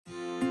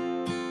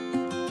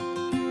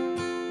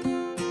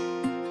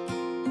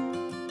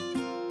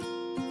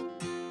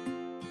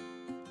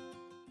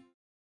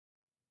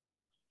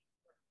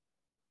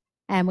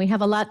And we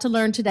have a lot to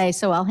learn today,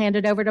 so I'll hand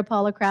it over to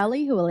Paula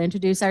Crowley, who will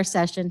introduce our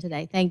session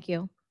today. Thank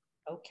you.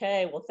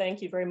 Okay, well,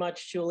 thank you very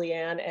much,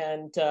 Julianne,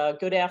 and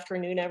good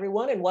afternoon,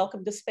 everyone, and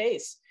welcome to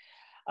Space.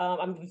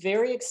 I'm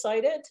very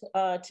excited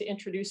to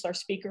introduce our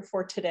speaker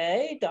for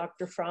today,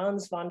 Dr.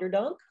 Frans van der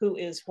Donk, who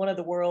is one of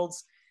the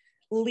world's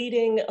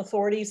leading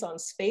authorities on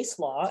space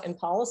law and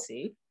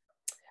policy.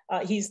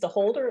 He's the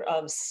holder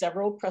of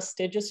several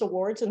prestigious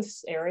awards in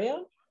this area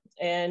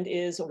and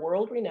is a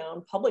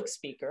world-renowned public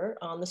speaker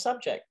on the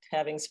subject,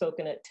 having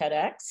spoken at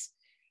TEDx,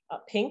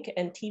 Pink,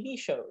 and TV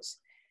shows.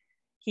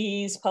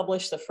 He's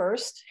published the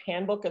first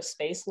Handbook of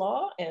Space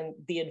Law and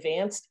the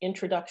Advanced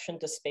Introduction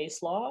to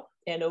Space Law,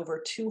 and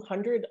over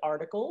 200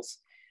 articles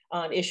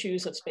on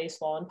issues of space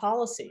law and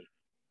policy.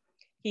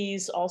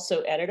 He's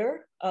also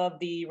editor of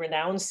the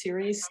renowned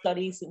series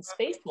Studies in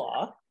Space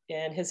Law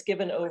and has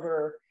given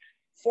over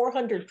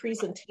 400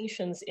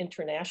 presentations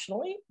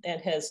internationally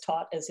and has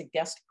taught as a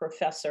guest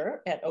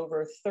professor at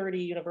over 30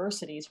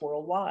 universities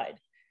worldwide.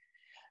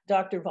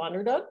 Dr. van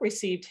der Donk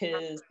received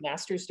his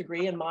master's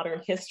degree in modern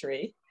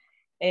history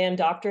and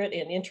doctorate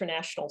in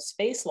international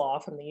space law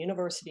from the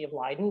University of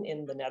Leiden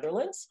in the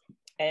Netherlands.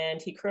 And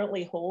he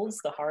currently holds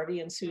the Harvey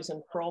and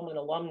Susan Perlman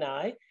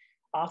Alumni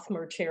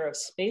Othmer Chair of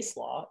Space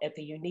Law at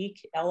the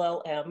unique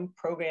LL.M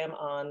program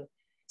on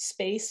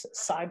space,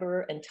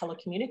 cyber, and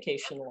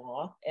telecommunication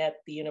law at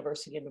the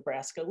University of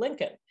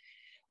Nebraska-Lincoln,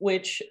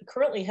 which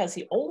currently has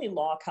the only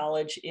law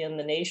college in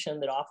the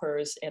nation that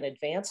offers an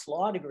advanced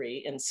law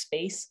degree in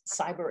space,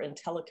 cyber, and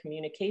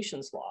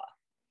telecommunications law.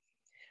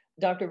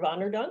 Dr. van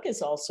der Donk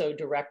is also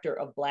director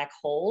of Black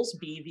Holes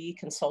BV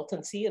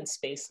Consultancy and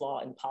Space Law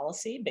and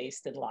Policy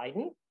based in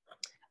Leiden.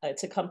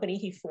 It's a company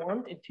he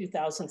formed in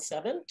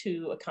 2007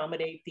 to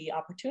accommodate the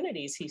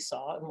opportunities he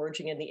saw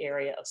emerging in the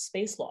area of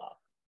space law.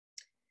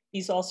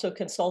 He's also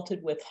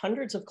consulted with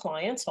hundreds of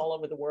clients all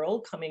over the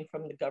world coming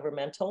from the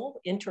governmental,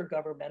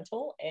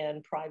 intergovernmental,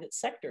 and private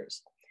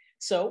sectors.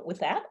 So with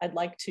that, I'd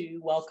like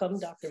to welcome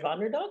Dr. van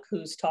der Donk,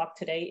 whose talk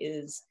today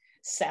is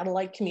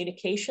Satellite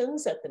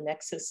Communications at the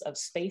Nexus of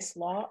Space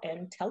Law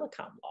and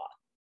Telecom Law.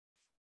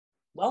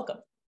 Welcome.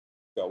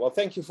 Well,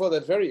 thank you for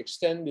that very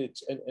extended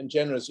and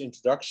generous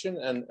introduction,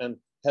 and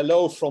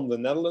hello from the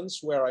Netherlands,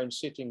 where I'm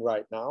sitting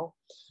right now.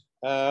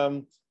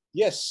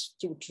 Yes,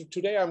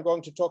 today I'm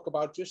going to talk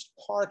about just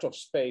part of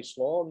space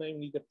law,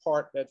 namely the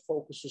part that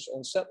focuses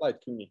on satellite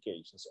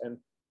communications. And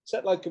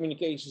satellite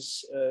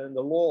communications,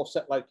 the law of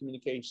satellite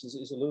communications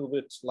is a little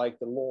bit like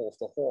the law of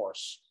the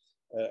horse.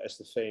 As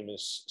the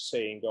famous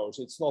saying goes.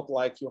 It's not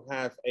like you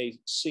have a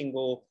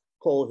single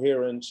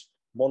coherent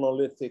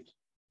monolithic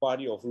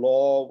body of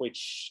law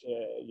which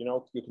you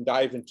know, you can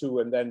dive into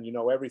and then you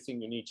know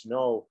everything you need to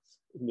know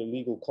in the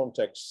legal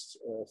context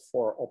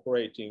for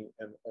operating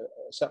a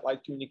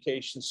satellite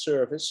communication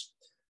service.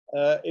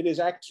 It is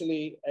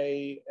actually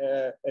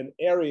an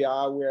area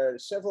where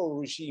several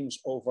regimes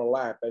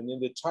overlap, and in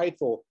the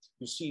title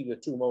you see the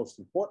two most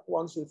important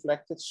ones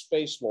reflected: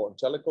 space law and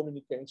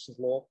telecommunications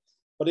law.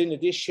 But in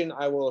addition,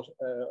 I will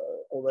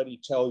already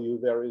tell you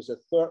there is a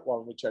third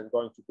one which I'm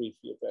going to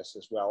briefly address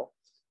as well.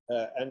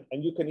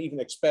 And you can even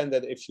expand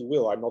that if you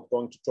will. I'm not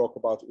going to talk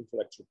about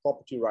intellectual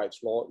property rights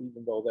law,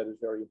 even though that is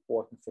very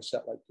important for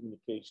satellite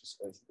communications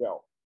as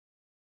well.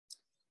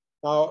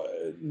 Now,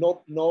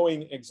 not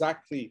knowing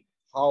exactly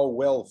how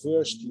well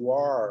versed you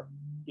are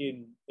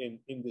in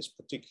this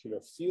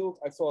particular field,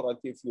 I thought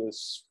I'd give you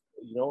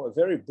a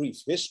very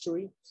brief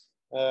history.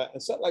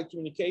 And satellite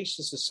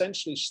communications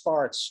essentially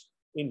starts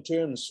in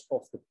terms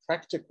of the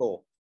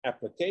practical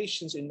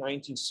applications in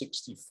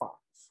 1965.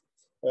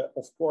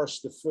 Of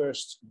course, the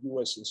first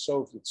US and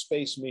Soviet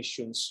space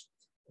missions,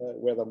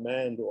 whether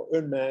manned or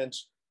unmanned,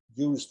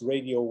 used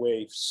radio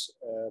waves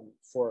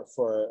for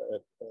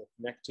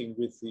connecting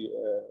with the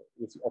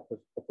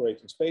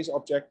operating space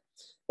object.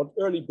 But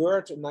early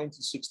bird in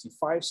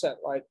 1965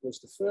 satellite was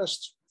the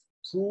first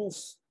proof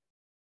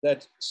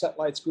that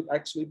satellites could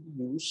actually be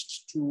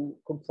used to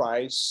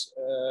comprise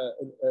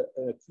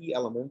a key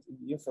element in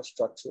the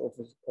infrastructure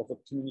of a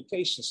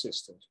communication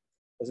system.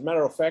 As a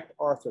matter of fact,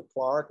 Arthur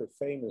Clarke, a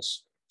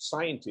famous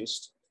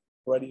scientist,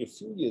 already a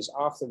few years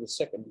after the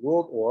Second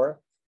World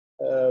War,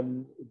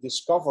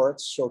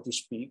 discovered, so to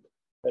speak,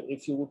 that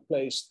if you would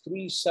place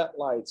 3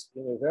 satellites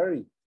in a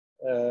very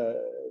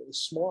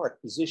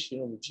smart position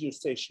on the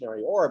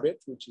geostationary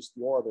orbit, which is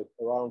the orbit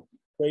around the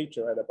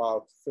equator at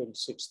about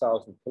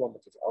 36,000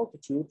 kilometers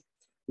altitude,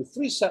 with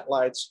 3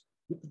 satellites,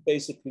 you could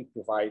basically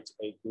provide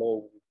a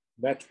global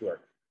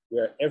network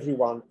where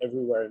everyone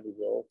everywhere in the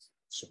world,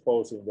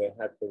 supposing they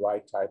had the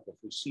right type of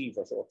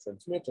receivers or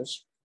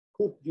transmitters,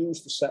 could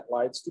use the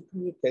satellites to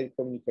communicate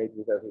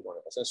with everyone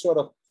else. And sort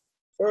of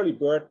early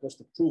bird was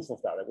the proof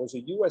of that. It was a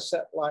US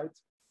satellite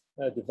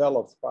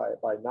developed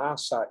by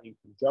NASA in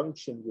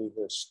conjunction with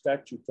a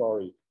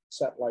statutory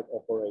satellite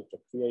operator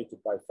created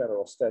by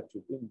federal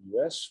statute in the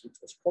US, which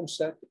was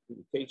ComSat, the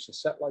Communication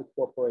Satellite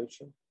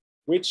Corporation,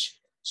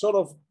 which sort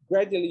of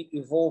gradually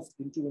evolved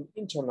into an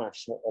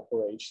international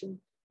operation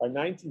By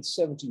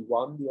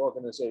 1971, the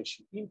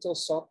organization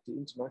Intelsat, the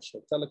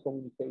International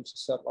Telecommunications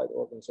Satellite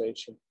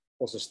Organization,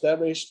 was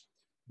established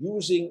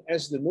using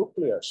as the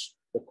nucleus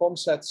the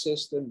ComSat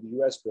system,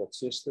 the US-built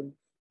system,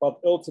 but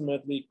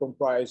ultimately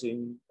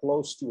comprising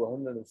close to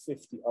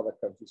 150 other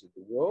countries in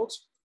the world,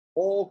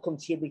 all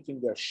contributing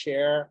their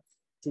share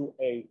to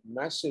a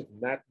massive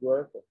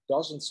network of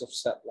dozens of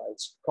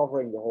satellites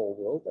covering the whole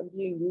world and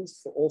being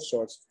used for all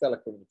sorts of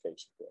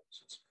telecommunication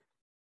purposes.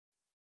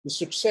 The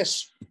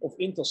success of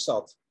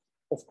Intelsat,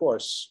 of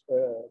course,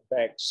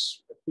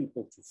 begs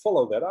people to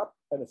follow that up.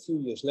 And a few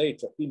years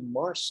later,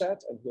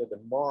 Inmarsat, and here the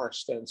MAR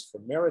stands for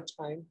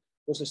maritime,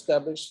 was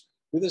established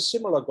with a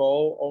similar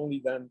goal,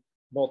 only then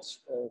not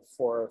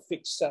for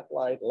fixed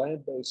satellite,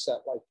 land-based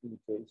satellite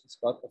communications,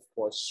 but of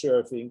course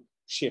serving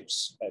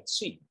ships at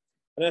sea.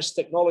 And as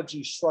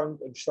technology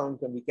shrunk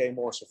and became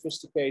more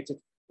sophisticated,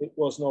 it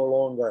was no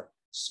longer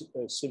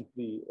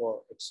simply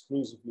or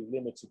exclusively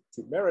limited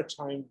to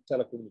maritime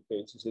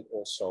telecommunications. It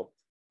also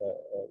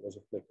was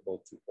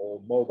applicable to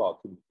all mobile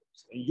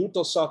communications. And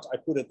Eutelsat, I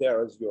put it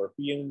there as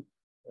European.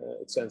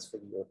 It stands for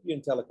the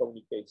European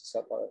Telecommunications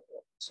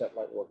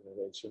Satellite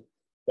Organization.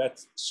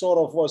 That sort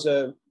of was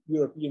a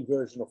European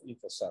version of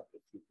Intelsat,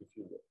 if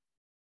you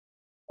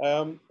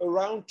will.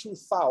 Around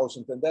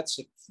 2000, and that's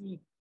a key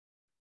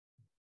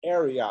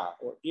area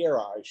or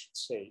era, I should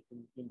say,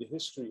 in the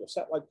history of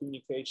satellite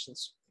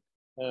communications,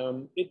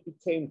 it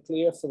became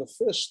clear for the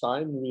first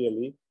time,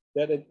 really,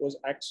 that it was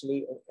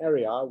actually an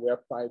area where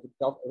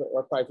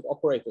private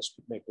operators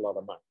could make a lot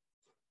of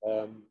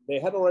money. They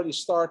had already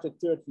started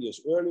 30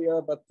 years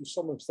earlier, but to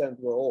some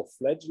extent were all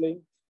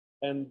fledgling.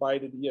 And by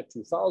the year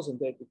 2000,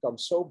 they'd become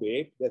so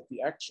big that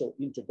the actual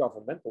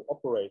intergovernmental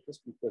operators,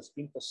 because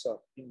Intelsat,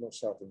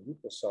 Inmarsat, and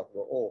Eutelsat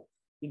were all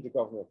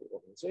intergovernmental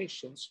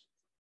organizations,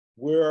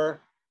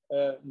 were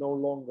no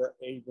longer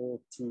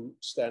able to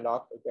stand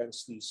up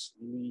against these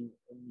lean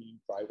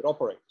private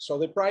operators. So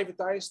they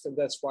privatized, and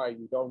that's why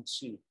you don't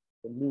see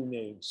the new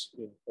names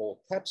in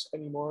all caps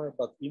anymore,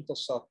 but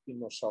Intelsat,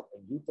 Inmarsat,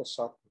 and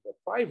Eutelsat, in their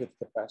private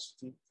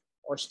capacity,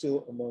 are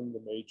still among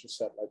the major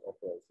satellite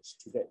operators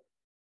today.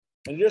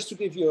 And just to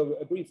give you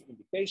a brief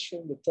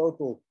indication, the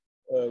total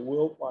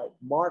worldwide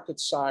market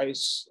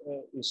size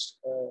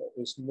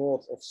is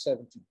north of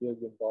 $70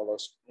 billion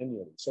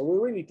annually. So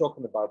we're really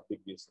talking about big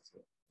business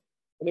here.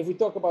 And if we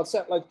talk about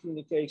satellite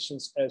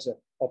communications as an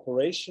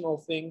operational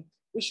thing,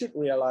 we should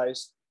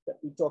realize that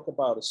we talk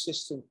about a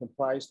system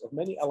comprised of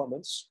many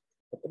elements,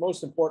 but the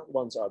most important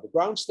ones are the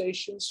ground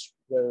stations,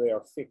 whether they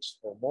are fixed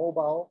or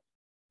mobile,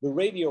 the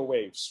radio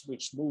waves,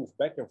 which move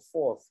back and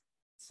forth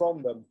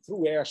from them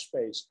through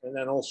airspace and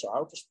then also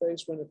outer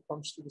space when it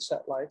comes to the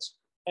satellites,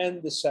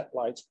 and the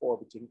satellites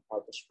orbiting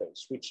outer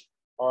space, which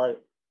are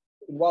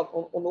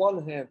on the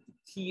one hand the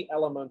key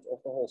element of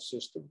the whole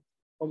system.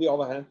 On the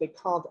other hand, they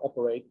can't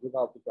operate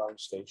without the ground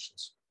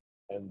stations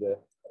and the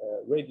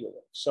radio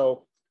waves.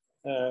 So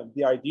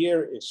the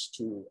idea is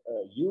to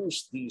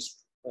use these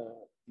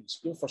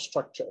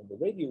infrastructure and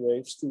the radio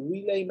waves to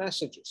relay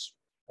messages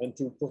and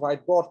to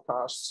provide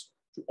broadcasts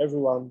to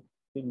everyone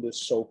in the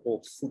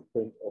so-called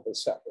footprint of a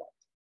satellite.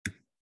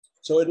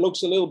 So it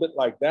looks a little bit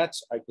like that.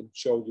 I can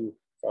show you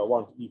if I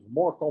want even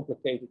more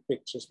complicated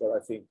pictures, but I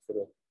think for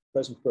the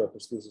present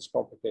purpose, this is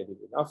complicated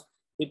enough.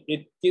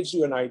 It gives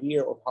you an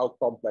idea of how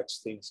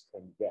complex things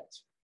can get.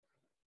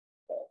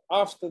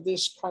 After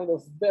this kind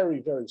of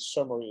very, very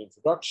summary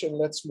introduction,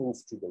 let's move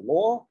to the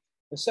law.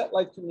 The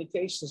satellite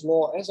communications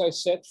law, as I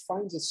said,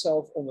 finds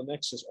itself on the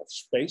nexus of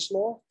space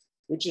law,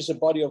 which is a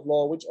body of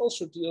law which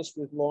also deals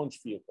with launch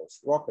vehicles,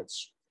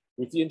 rockets,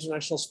 with the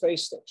International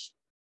Space Station,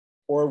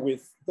 or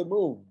with the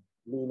moon,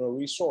 lunar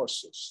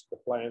resources, the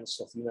plans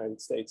of the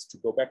United States to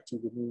go back to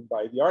the moon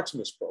by the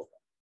Artemis program.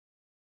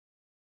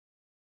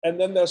 And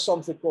then there's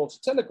something called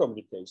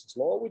telecommunications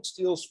law, which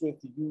deals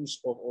with the use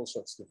of all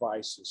sorts of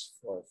devices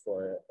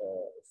for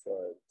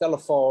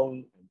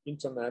telephone, and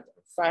internet,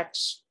 and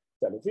fax,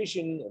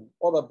 television, and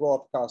other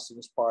broadcasting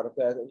is part of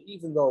that. And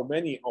even though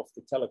many of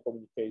the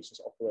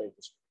telecommunications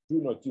operators do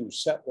not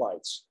use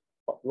satellites,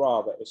 but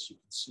rather, as you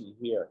can see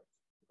here,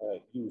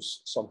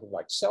 use something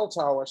like cell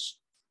towers,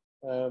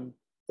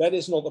 that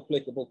is not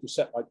applicable to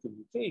satellite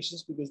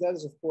communications, because that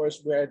is, of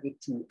course, where the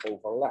two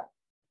overlap.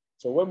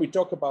 So when we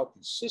talk about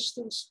these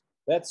systems,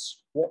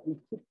 that's what we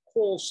could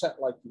call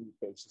satellite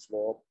communications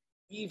law,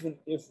 even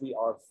if we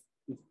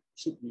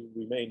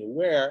remain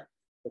aware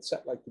that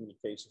satellite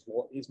communications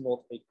law is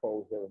not a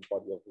coherent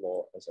body of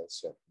law, as I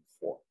said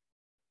before.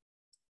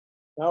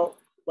 Now,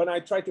 when I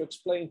try to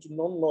explain to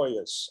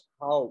non-lawyers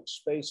how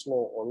space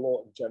law or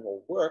law in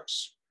general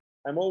works,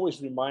 I'm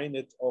always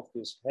reminded of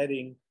this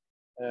heading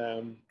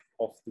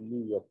of the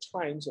New York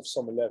Times of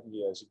some 11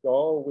 years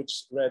ago,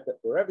 which read that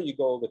wherever you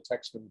go, the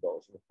taxman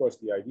goes. And of course,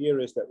 the idea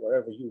is that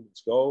wherever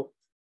humans go,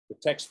 the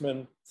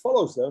taxman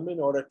follows them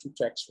in order to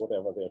tax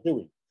whatever they're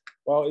doing.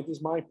 Well, it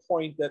is my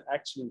point that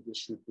actually this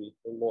should be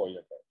the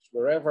lawyer goes.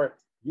 Wherever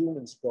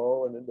humans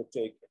go and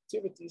undertake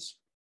activities,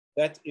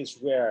 that is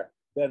where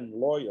then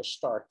lawyers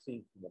start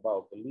thinking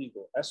about the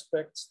legal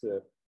aspects,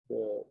 the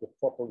the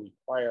proper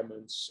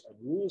requirements and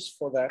rules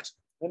for that.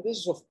 And this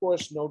is, of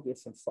course, no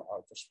different for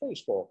outer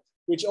space law,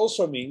 which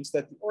also means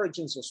that the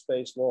origins of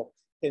space law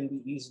can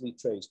be easily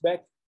traced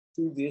back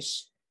to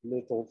this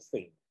little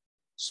thing.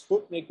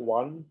 Sputnik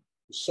 1,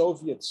 the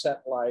Soviet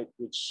satellite,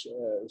 which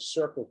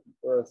circled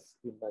the Earth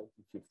in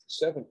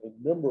 1957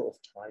 a number of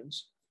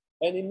times,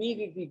 and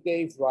immediately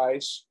gave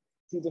rise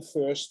to the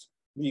first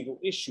legal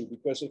issue.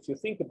 Because if you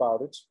think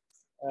about it,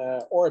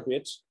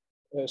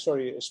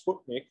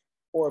 Sputnik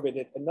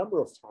orbited a number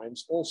of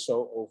times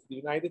also over the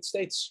United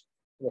States.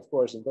 And of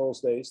course, in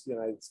those days, the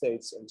United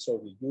States and the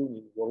Soviet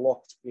Union were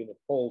locked in a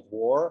Cold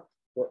War,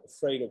 were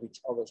afraid of each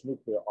other's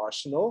nuclear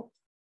arsenal.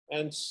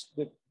 And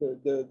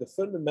the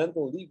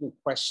fundamental legal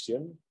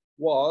question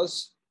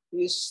was,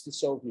 is the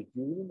Soviet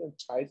Union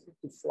entitled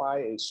to fly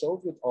a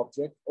Soviet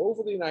object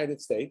over the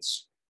United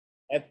States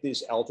at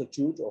this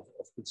altitude of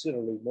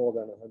considerably more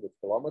than 100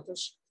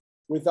 kilometers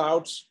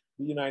without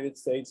the United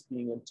States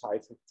being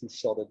entitled to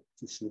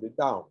shoot it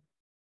down?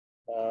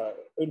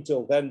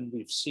 Until then,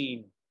 we've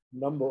seen a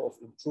number of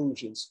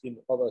intrusions in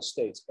other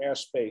states'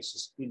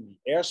 airspaces in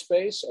the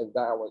airspace, and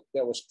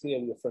there was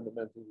clearly a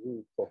fundamental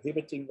rule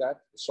prohibiting that,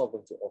 the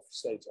sovereignty of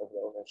states over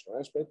their own national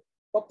airspace.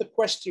 But the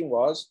question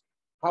was,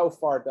 how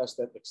far does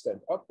that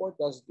extend upward?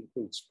 Does it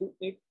include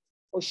Sputnik,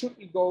 or should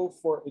we go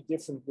for a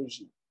different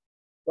regime?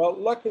 Well,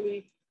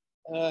 luckily,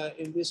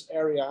 in this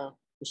area,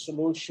 the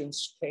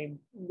solutions came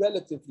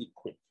relatively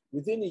quick.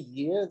 Within a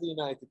year, the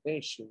United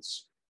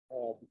Nations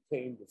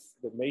became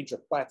the major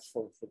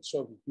platform for the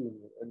Soviet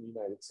Union and the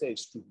United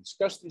States to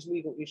discuss these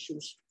legal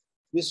issues.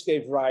 This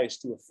gave rise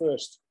to a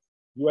first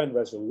UN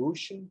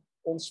resolution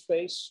on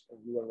space, and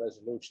UN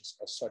resolutions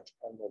as such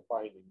are not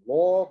binding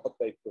law, but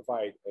they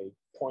provide a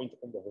point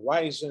on the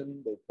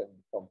horizon. They can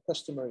become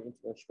customary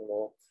international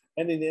law.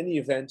 And in any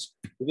event,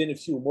 within a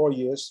few more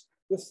years,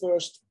 the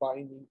first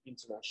binding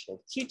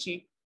international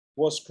treaty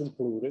was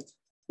concluded,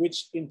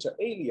 which inter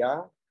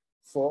alia,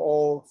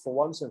 for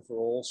once and for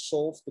all,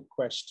 solved the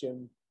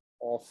question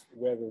of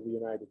whether the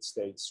United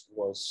States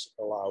was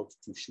allowed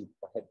to shoot,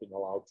 or had been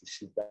allowed to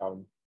shoot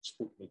down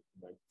Sputnik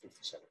in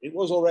 1957. It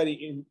was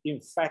already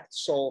in fact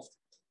solved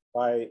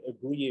by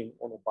agreeing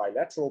on a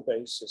bilateral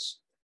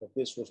basis that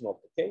this was not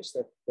the case,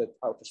 that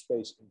outer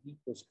space indeed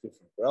was a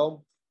different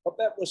realm, but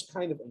that was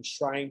kind of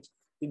enshrined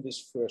in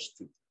this first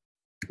treaty.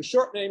 The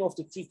short name of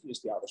the treaty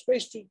is the Outer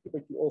Space Treaty,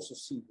 but you also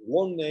see the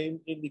long name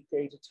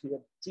indicated here,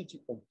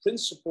 Treaty on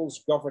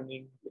Principles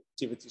Governing the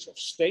Activities of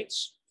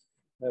States.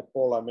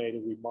 Paula made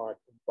a remark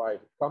on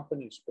private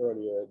companies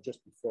earlier,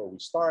 just before we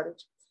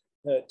started.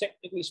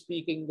 Technically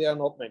speaking, they are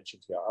not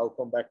mentioned here. I'll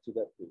come back to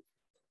that too.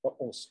 But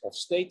of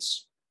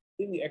states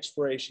in the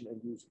exploration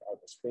and use of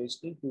outer space,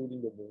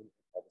 including the moon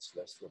and other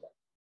celestial bodies.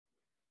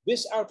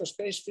 This Outer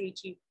Space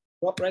Treaty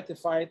got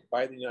ratified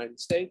by the United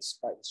States,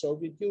 by the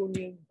Soviet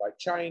Union, by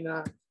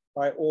China,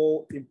 by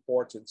all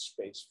important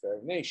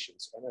spacefaring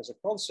nations. And as a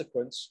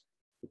consequence,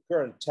 the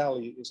current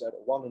tally is at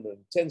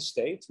 110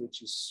 states,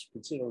 which is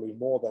considerably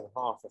more than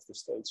half of the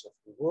states of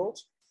the world.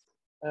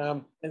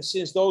 And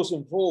since those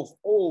involve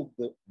all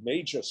the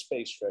major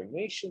spacefaring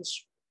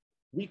nations,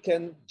 we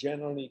can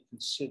generally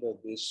consider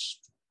this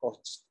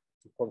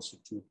to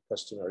constitute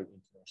customary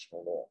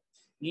international law.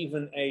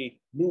 Even a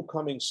new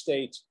coming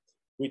state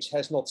which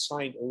has not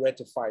signed or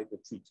ratified the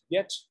treaty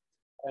yet,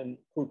 and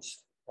could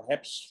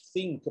perhaps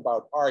think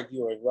about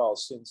arguing, well,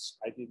 since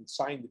I didn't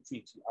sign the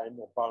treaty, I'm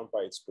not bound by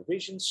its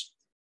provisions,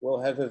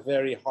 will have a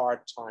very hard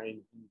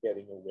time in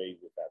getting away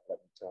with that, let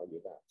me tell you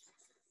that.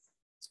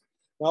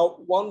 Now,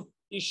 one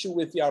issue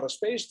with the Outer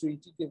Space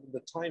Treaty, given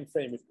the time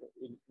frame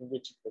in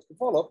which it was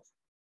developed,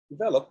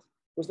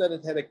 was that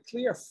it had a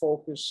clear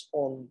focus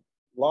on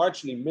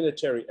largely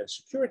military and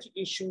security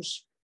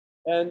issues,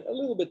 and a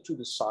little bit to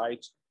the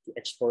side to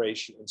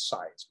exploration and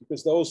science,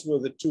 because those were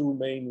the two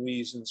main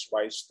reasons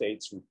why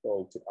states would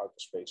go to outer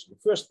space in the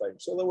first place.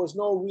 So there was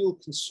no real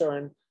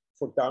concern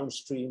for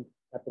downstream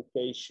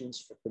applications,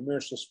 for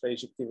commercial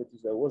space activities.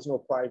 There was no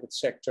private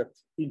sector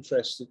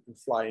interested in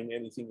flying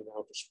anything in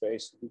outer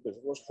space because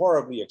it was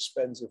horribly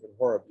expensive and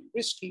horribly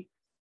risky.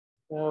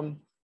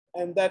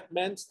 And that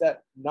meant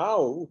that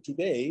now,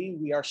 today,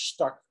 we are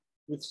stuck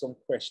with some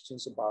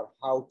questions about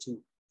how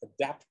to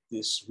adapt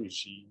this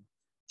regime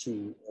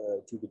to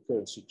the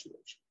current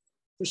situation.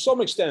 To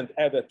some extent,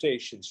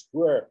 adaptations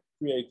were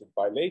created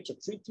by later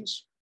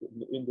treaties.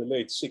 In the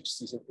late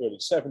 60s and early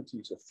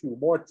 70s, a few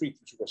more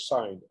treaties were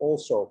signed,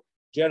 also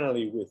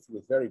generally with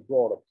very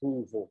broad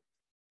approval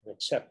and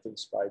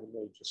acceptance by the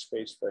major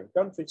spacefaring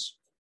countries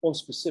on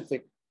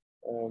specific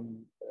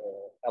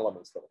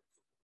elements of it.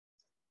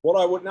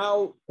 What I would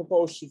now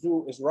propose to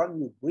do is run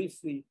you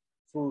briefly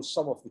through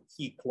some of the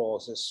key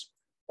clauses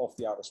of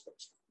the Outer Space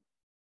Treaty.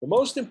 The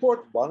most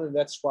important one, and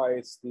that's why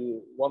it's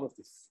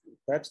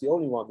perhaps the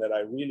only one that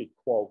I really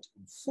quote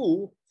in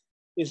full,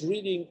 is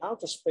reading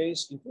outer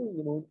space, including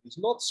the moon, is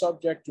not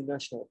subject to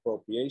national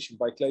appropriation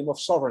by claim of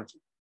sovereignty.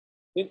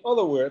 In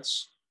other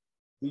words,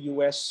 the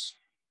US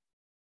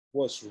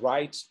was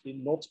right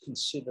in not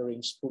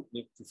considering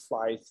Sputnik to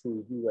fly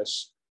through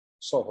US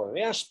sovereign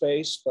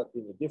airspace, but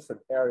in a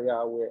different area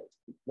where it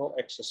could not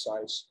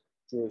exercise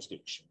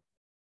jurisdiction.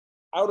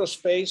 Outer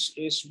space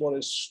is what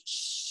is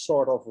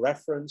sort of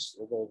referenced,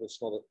 although this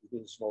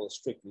is not a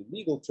strictly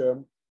legal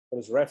term, but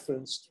is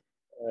referenced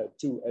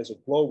to as a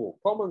global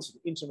commons,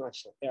 an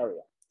international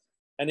area.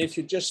 And if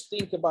you just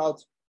think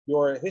about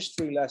your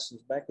history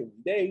lessons back in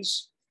the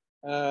days,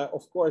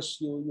 of course,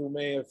 you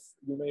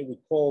may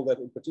recall that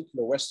in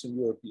particular Western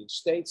European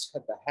states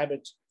had the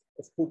habit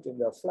of putting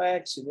their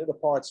flags in other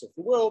parts of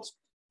the world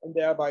and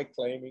thereby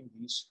claiming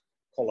these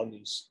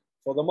colonies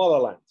for the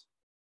motherland.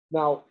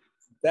 Now,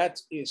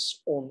 that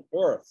is on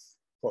earth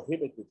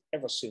prohibited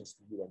ever since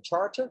the UN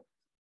Charter,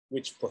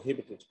 which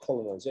prohibited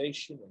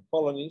colonization and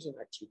colonies and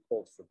actually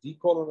called for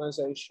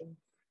decolonization.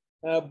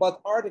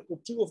 But Article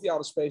 2 of the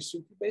Outer Space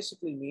Treaty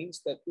basically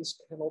means that this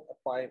cannot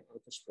apply in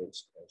outer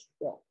space as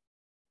well.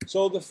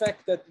 So the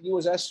fact that the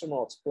US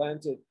astronauts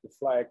planted the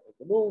flag on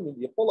the moon in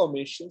the Apollo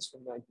missions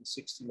from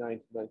 1969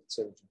 to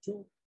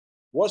 1972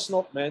 was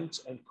not meant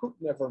and could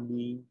never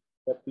mean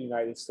that the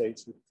United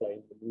States would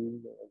claim the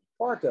moon or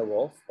part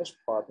thereof as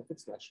part of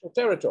its national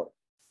territory.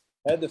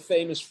 And the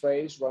famous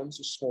phrase runs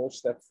a small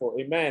step for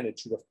a man. It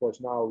should, of course,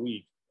 now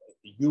read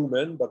a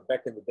human, but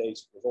back in the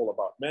days, it was all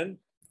about men.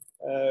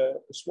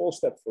 A small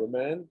step for a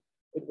man.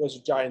 It was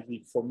a giant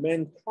leap for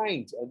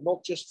mankind and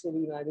not just for the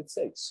United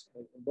States.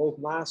 And both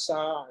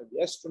NASA and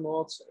the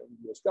astronauts and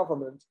the US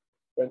government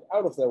went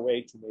out of their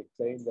way to make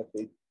claim that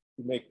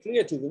to make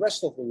clear to the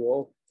rest of the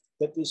world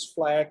that this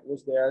flag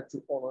was there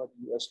to honor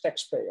the US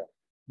taxpayer,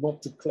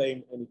 not to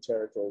claim any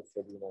territory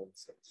for the United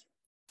States.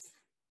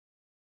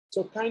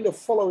 So kind of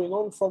following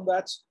on from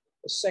that,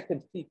 the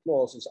second key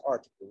clause is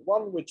Article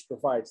 1, which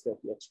provides that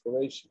the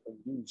exploration and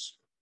use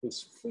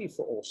is free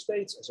for all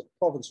states as a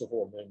province of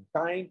all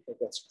mankind, but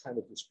that's kind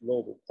of this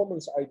global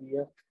commons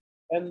idea.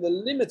 And the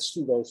limits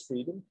to those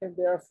freedoms can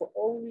therefore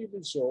only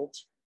result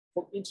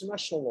from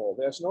international law.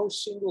 There's no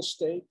single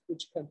state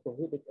which can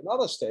prohibit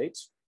another state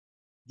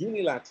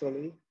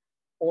unilaterally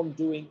on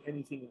doing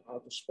anything in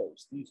outer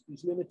space.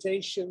 These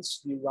limitations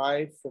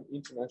derive from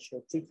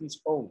international treaties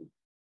only.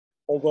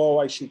 Although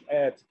I should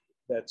add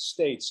that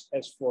states,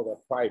 as for the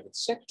private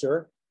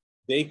sector,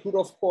 they could,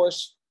 of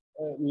course,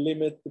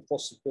 limit the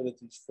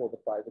possibilities for the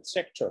private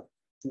sector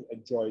to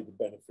enjoy the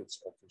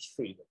benefits of this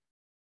freedom.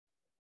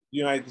 The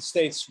United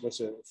States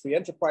was a free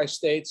enterprise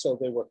state, so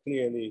they were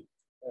clearly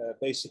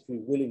basically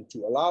willing to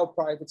allow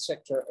private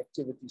sector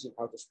activities in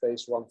outer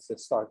space once they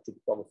started to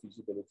become a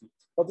feasibility.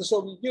 But the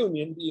Soviet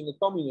Union, being a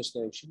communist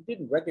nation,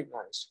 didn't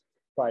recognize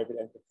private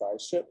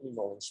enterprise, certainly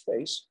not in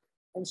space.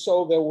 And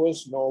so there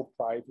was no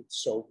private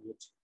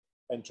Soviet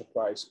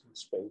enterprise in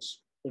space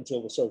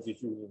until the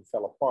Soviet Union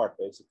fell apart,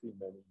 basically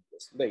many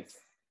years later.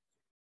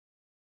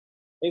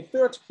 A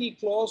third key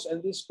clause,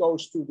 and this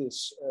goes to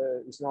this,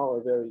 is now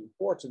a very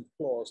important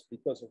clause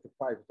because of the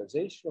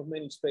privatization of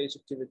many space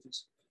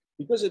activities,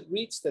 because it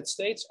reads that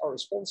states are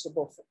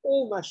responsible for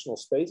all national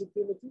space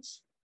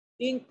activities,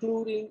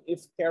 including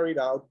if carried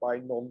out by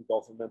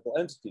non-governmental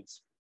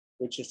entities,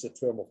 which is the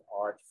term of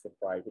art for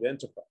private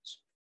enterprise.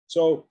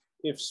 So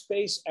if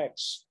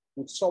SpaceX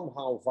would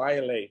somehow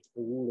violate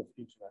a rule of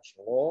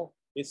international law,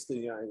 it's the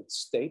United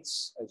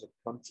States as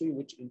a country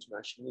which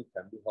internationally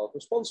can be held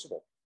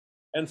responsible.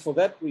 And for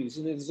that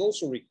reason, it is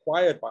also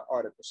required by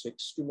Article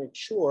 6 to make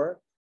sure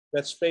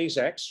that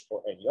SpaceX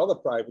or any other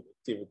private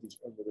activities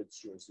under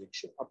its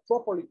jurisdiction are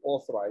properly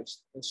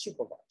authorized and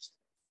supervised.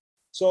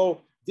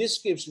 So this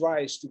gives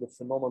rise to the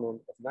phenomenon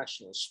of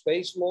national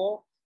space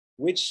law,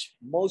 which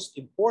most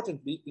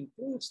importantly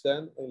includes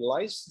then a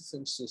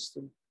licensing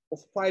system of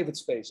private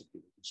space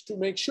activities to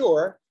make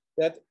sure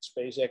that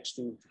SpaceX,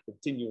 to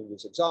continue in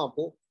this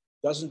example,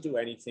 doesn't do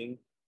anything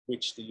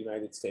which the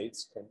United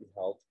States can be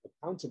held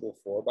accountable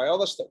for by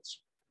other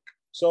states.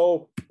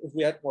 So if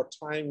we had more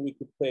time, we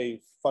could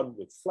play fun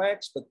with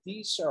flags, but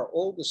these are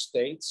all the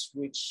states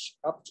which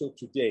up till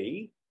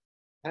today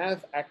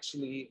have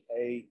actually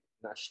a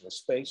national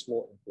space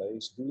law in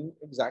place doing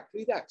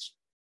exactly that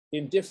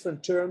in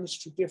different terms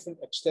to different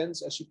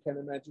extents, as you can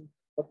imagine,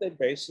 but they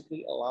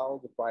basically allow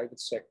the private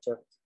sector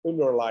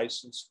under a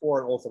license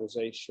or an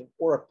authorization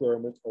or a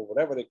permit or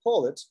whatever they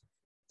call it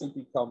to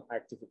become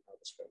active in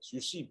outer space. You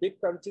see big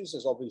countries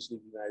as obviously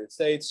the United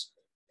States,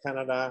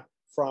 Canada,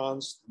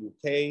 France,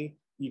 UK,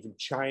 even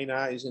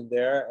China is in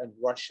there, and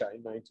Russia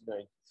in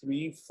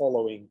 1993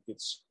 following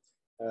its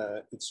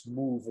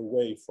move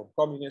away from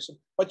communism.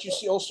 But you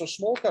see also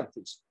small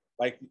countries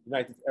like the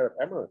United Arab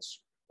Emirates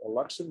or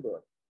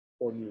Luxembourg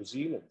or New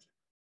Zealand.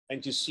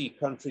 And you see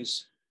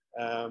countries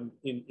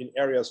in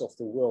areas of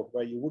the world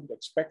where you wouldn't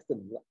expect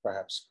them,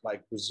 perhaps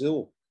like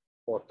Brazil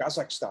or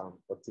Kazakhstan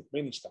or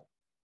Turkmenistan.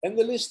 And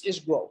the list is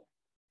growing.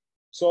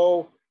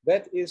 So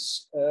that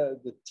is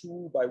the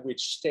tool by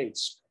which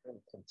states can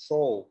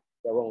control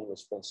their own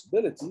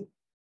responsibility.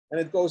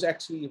 And it goes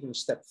actually even a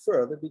step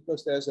further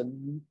because there's a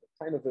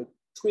kind of a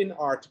twin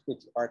article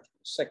to Article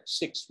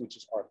 6, which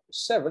is Article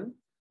 7,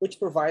 which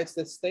provides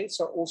that states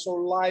are also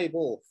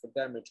liable for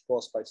damage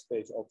caused by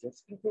space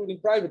objects, including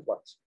private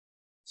ones.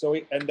 So,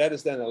 and that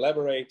is then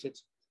elaborated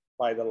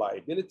by the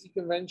Liability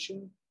Convention,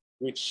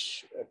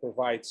 which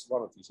provides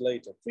one of these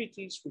later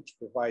treaties, which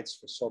provides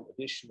for some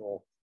additional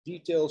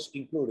details,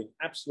 including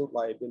absolute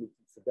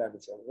liability for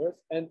damage on Earth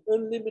and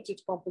unlimited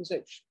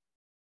compensation.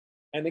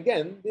 And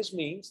again, this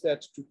means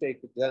that, to take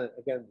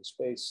again the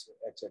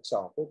SpaceX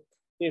example,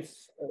 if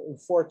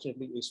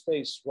unfortunately a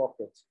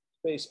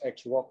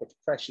SpaceX rocket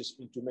crashes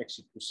into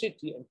Mexico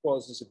City and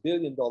causes $1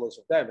 billion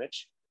of damage,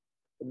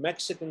 the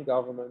Mexican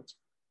government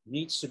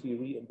needs to be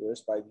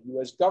reimbursed by the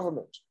US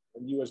government.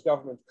 And the US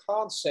government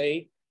can't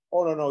say,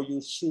 oh, no, you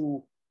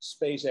sue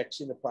SpaceX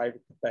in a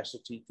private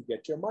capacity to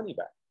get your money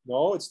back.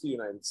 No, it's the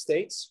United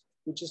States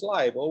which is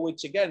liable,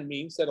 which again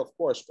means that, of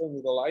course,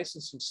 under the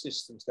licensing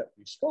systems that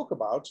we spoke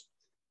about,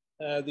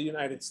 the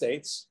United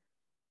States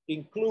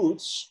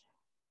includes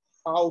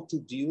how to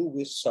deal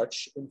with such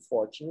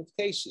unfortunate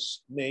cases,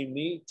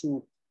 namely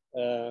to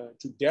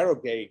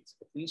derogate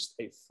at least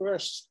a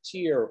first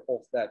tier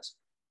of that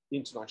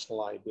international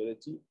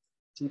liability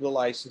to the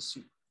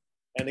licensee.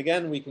 And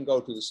again, we can go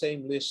to the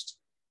same list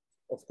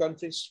of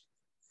countries.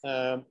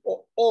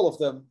 All of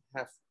them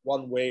have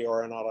one way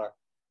or another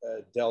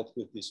dealt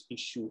with this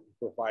issue and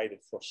provided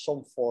for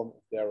some form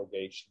of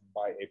derogation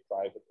by a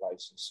private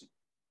licensee.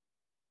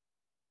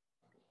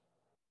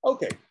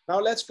 Okay, now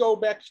let's go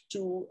back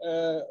to,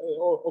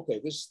 okay,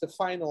 this is the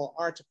final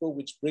article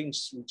which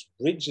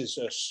bridges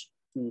us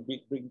to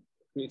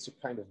creates a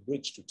kind of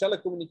bridge to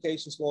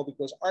telecommunications law,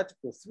 because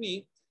Article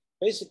 3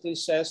 basically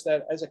says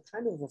that, as a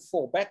kind of a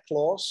fallback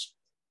clause,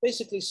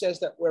 basically says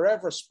that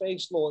wherever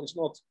space law is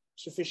not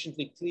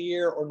sufficiently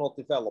clear or not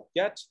developed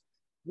yet,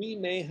 we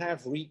may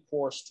have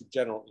recourse to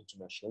general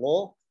international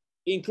law,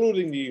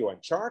 including the UN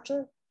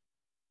Charter,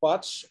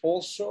 but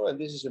also, and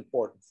this is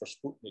important for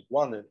Sputnik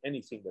 1 and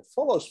anything that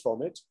follows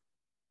from it,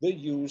 the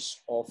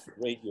use of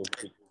radio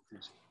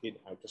frequencies in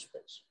outer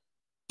space.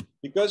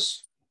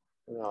 Because,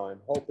 now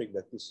I'm hoping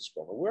that this is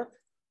going to work,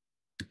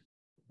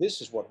 this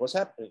is what was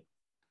happening.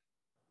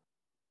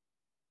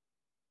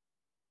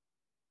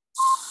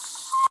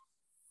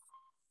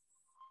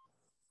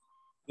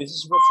 This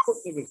is what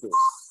Sputnik is doing.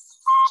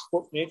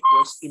 Sputnik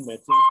was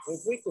emitting a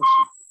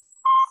frequency.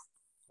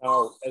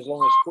 Now, as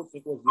long as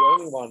Sputnik was the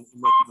only one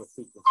emitting a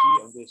frequency,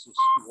 and this is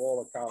to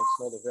all accounts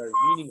not a very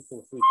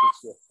meaningful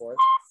frequency, of course,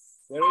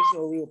 there is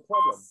no real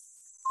problem.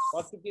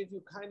 But to give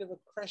you kind of a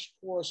crash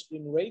course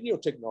in radio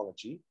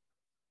technology,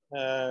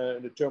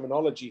 the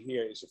terminology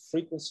here is a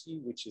frequency,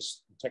 which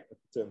is in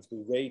technical terms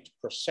the rate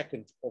per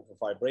second of a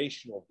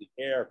vibration of the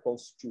air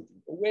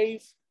constituting a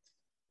wave.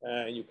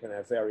 You can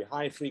have very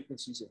high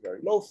frequencies and very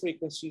low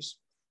frequencies,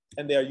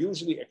 and they are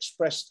usually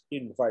expressed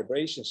in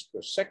vibrations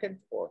per second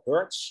or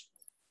hertz.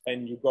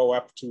 And you go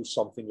up to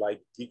something like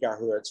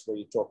gigahertz, where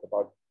you talk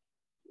about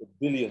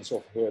billions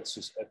of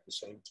hertzes at the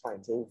same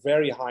time. So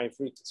very high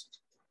frequencies.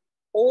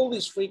 All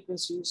these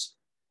frequencies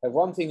have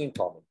one thing in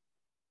common.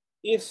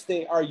 If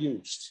they are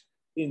used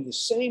in the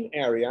same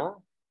area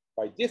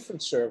by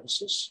different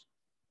services,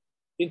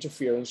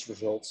 interference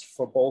results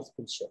for both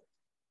concerned.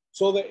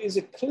 So there is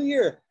a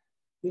clear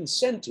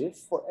incentive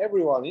for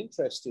everyone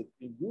interested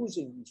in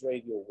using these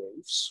radio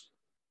waves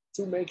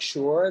to make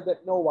sure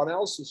that no one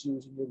else is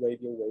using the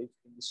radio wave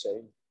in the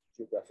same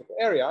geographical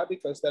area,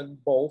 because then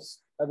both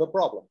have a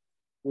problem.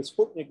 With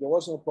Sputnik, there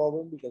was no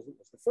problem because it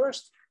was the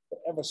first, but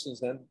ever since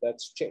then,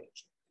 that's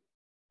changed.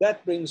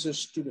 That brings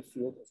us to the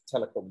field of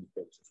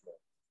telecommunications law,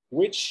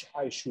 which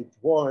I should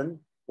warn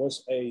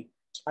was a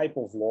type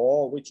of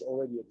law which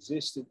already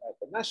existed at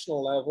the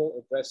national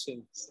level,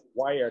 addressing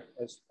wired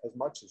as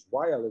much as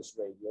wireless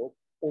radio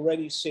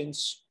already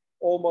since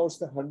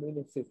almost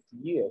 150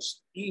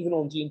 years, even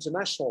on the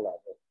international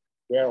level,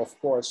 where, of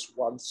course,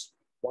 once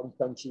one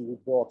country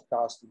would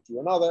broadcast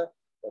into another,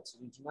 that's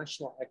an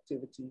international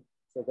activity,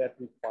 so that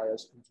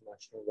requires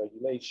international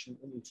regulation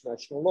and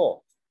international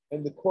law.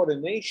 And the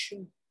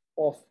coordination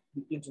of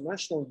the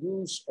international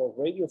use of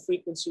radio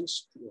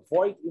frequencies to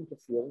avoid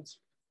interference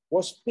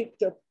was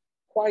picked up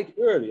quite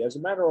early. As a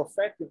matter of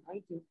fact, in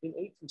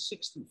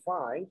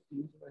 1865,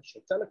 the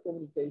International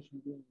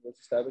Telecommunication Union was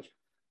established,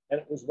 and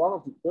it was one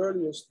of the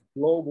earliest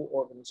global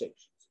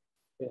organizations.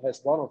 It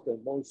has one of the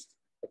most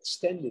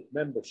extended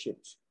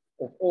memberships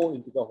of all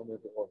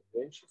intergovernmental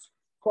organizations,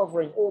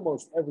 covering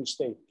almost every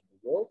state in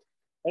the world.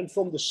 And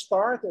from the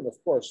start, and of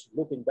course,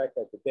 looking back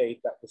at the date,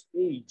 that was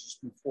ages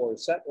before a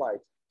satellite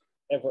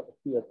ever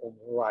appeared on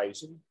the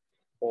horizon,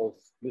 both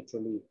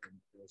literally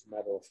and as a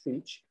matter of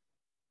speech.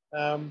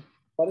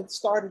 But it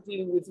started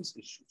dealing with these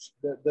issues.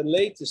 The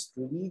latest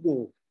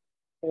legal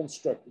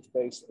construct is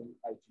based on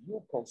the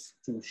ITU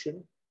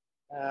Constitution,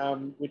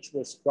 which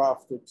was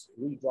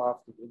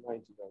redrafted in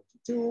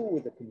 1992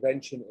 with a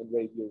Convention on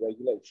Radio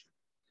Regulation.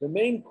 The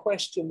main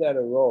question that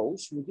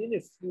arose within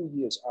a few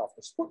years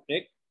after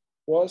Sputnik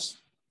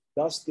was,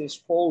 does this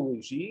whole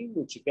regime,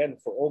 which again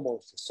for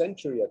almost a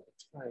century at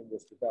the time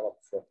was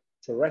developed for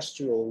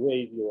terrestrial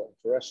radio and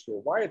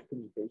terrestrial wired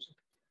communication,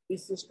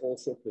 is this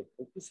also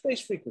applicable to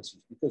space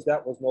frequencies? Because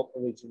that was not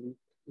originally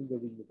in the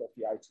remit of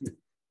the ITU.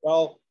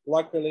 Well,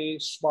 luckily,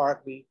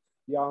 smartly,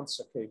 The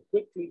answer came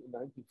quickly in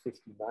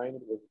 1959.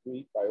 It was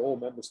agreed by all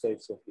member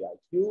states of the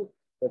ITU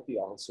that the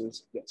answer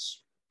is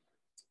yes.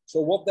 So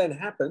what then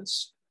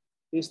happens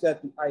is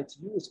that the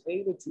ITU is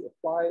able to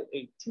apply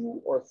a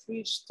 2 or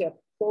 3-step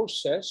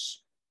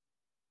process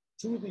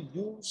to the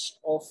use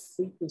of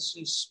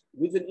frequencies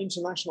with an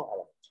international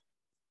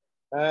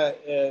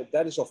element.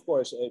 That is, of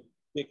course, a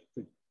big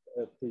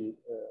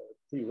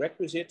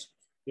prerequisite.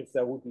 If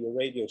there would be a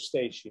radio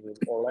station in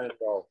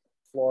Orlando,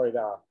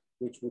 Florida,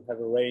 which would have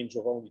a range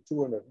of only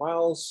 200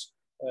 miles,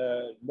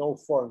 no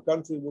foreign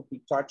country would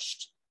be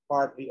touched,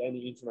 hardly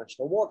any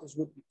international waters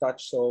would be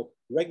touched. So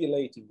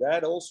regulating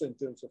that also in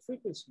terms of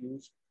frequency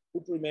use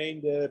would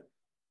remain the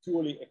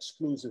purely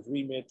exclusive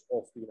remit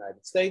of the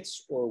United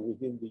States, or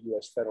within the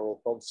US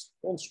federal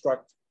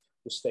construct,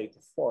 the state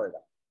of Florida.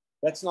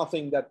 That's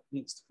nothing that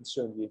needs to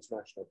concern the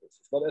international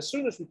business. But as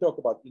soon as we talk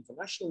about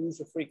international use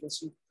of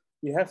frequency,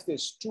 we have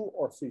this 2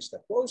 or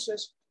 3-step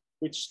process,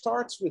 which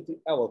starts with the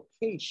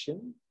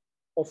allocation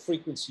of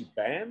frequency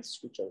bands,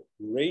 which are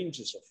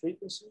ranges of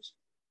frequencies,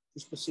 to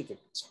specific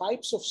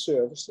types of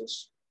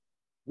services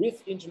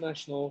with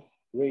international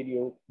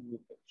radio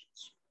communications.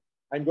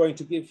 I'm going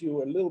to give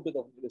you a little bit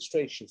of an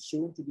illustration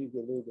soon to give you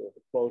a little bit of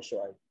a closer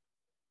idea.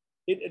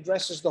 It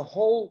addresses the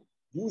whole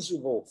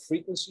usable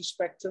frequency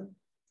spectrum.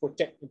 For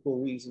technical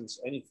reasons,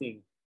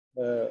 anything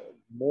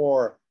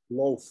more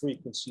low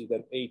frequency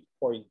than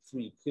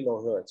 8.3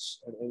 kilohertz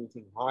and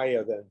anything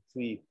higher than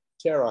 3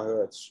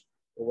 terahertz,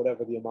 or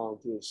whatever the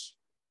amount is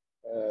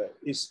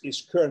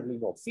currently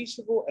not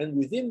feasible. And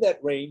within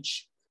that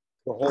range,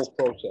 the whole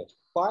process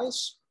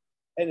applies.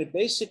 And it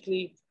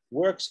basically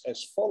works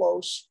as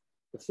follows.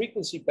 The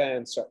frequency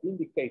bands are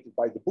indicated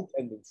by the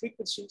bookending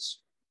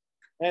frequencies.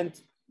 And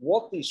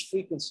what these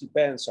frequency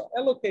bands are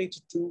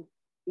allocated to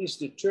is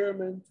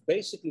determined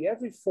basically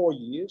every 4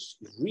 years,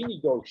 is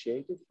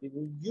renegotiated in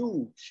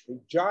a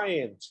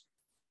giant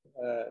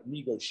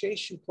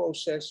negotiation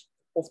process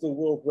of the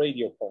World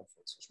Radio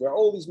Conferences, where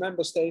all these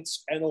member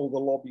states and all the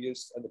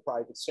lobbyists and the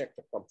private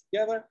sector come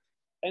together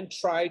and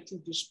try to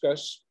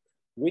discuss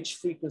which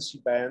frequency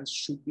bands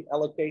should be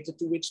allocated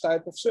to which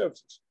type of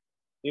services.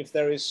 If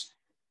there is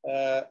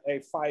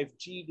a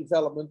 5G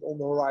development on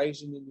the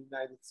horizon in the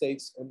United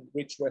States and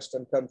rich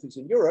Western countries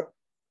in Europe,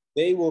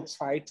 they will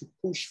try to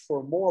push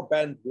for more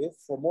bandwidth,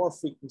 for more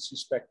frequency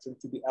spectrum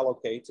to be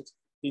allocated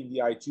in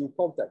the ITU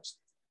context,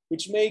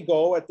 which may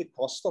go at the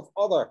cost of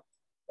other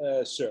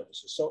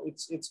services. So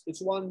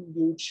it's one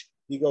huge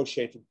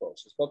negotiating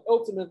process. But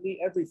ultimately,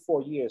 every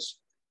 4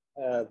 years,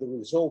 the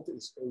result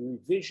is a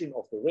revision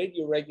of the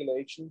radio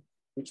regulation,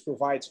 which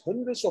provides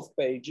hundreds of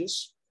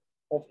pages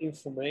of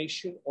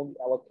information on the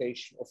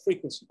allocation of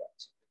frequency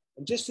bands.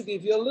 And just to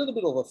give you a little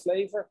bit of a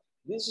flavor,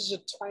 this is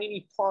a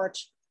tiny part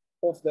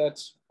of that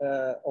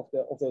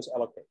of those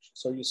allocations.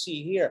 So you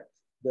see here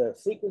the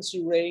frequency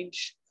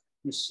range.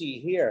 You see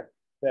here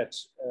that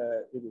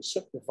it is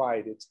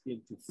subdivided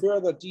into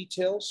further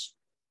details,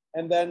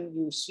 and then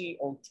you see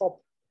on top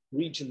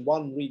region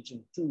 1, region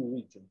 2,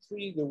 region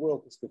 3. The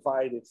world is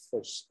divided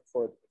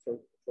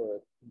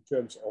in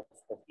terms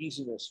of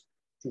easiness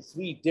to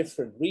 3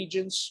 different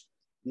regions: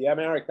 the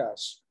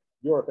Americas,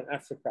 Europe and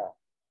Africa,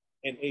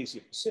 and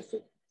Asia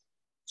Pacific.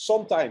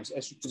 Sometimes,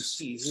 as you can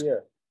see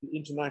here, the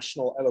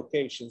international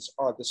allocations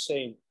are the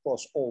same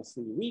across all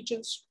 3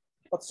 regions,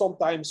 but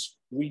sometimes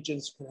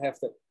regions can have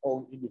their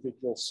own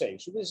individual say.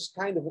 So this is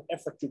kind of an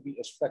effort to be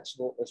as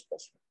flexible as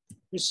possible.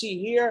 You see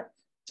here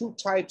 2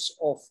 types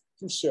of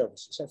 2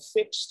 services, a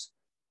fixed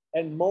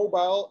and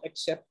mobile,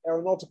 except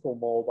aeronautical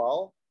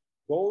mobile.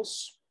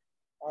 Those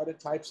are the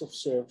types of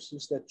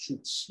services that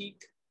should seek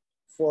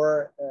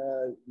for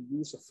the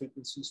use of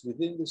frequencies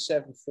within the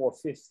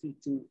 7450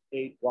 to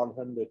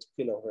 8100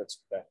 kilohertz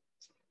band.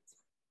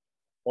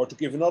 Or to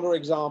give another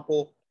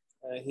example,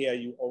 here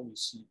you only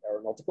see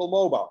aeronautical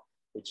mobile,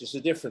 which is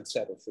a different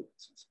set of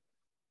frequencies.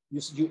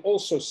 You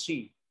also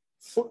see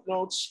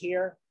footnotes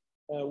here,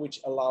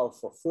 which allow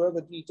for further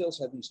details.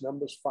 Have these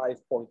numbers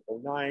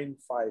 5.09,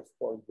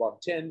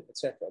 5.110,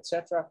 etc.,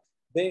 etc.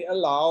 They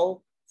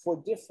allow for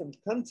different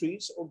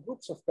countries or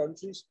groups of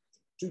countries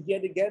to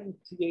yet again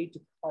create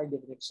a kind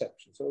of an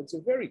exception. So it's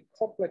a very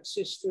complex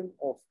system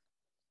of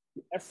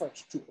the effort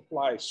to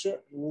apply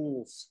certain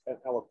rules and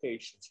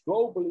allocations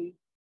globally,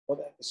 but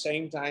at the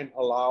same time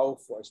allow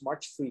for as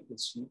much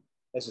frequency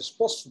as is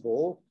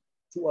possible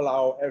to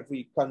allow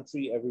every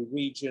country, every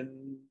region,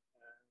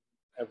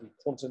 every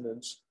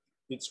continent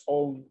its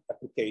own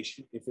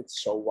application if it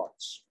so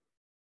wants.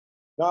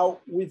 Now,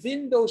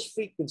 within those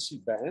frequency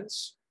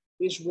bands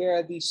is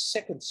where the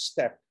second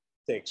step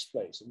takes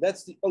place, and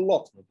that's the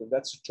allotment, and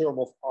that's a term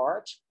of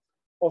art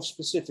of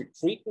specific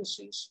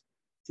frequencies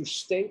to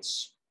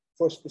states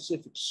for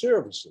specific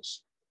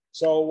services.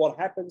 So what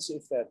happens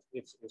if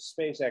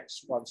SpaceX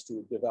wants to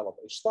develop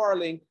a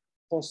Starlink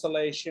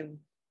constellation,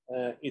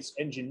 its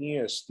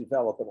engineers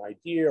develop an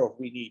idea of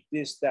we need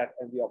this, that,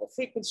 and the other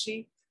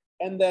frequency,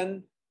 and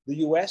then the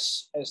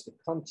US, as the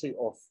country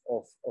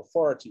of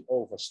authority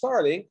over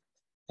Starlink,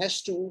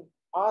 has to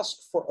ask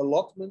for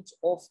allotment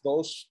of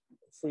those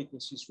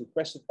frequencies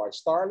requested by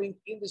Starlink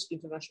in this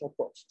international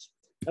process.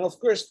 And of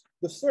course,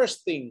 the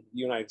first thing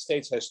the United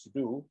States has to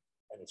do,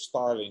 and if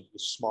Starlink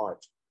is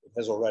smart, it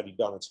has already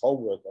done its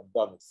homework and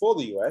done it for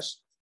the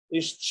US,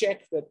 is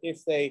check that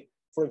if they,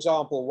 for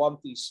example,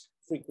 want these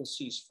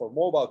frequencies for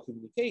mobile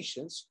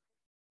communications,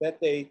 that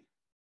they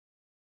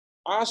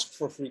ask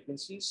for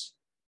frequencies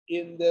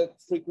in the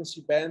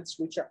frequency bands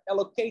which are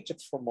allocated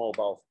for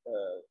mobile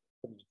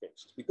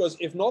communications. Because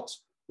if not,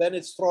 then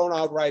it's thrown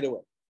out right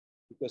away,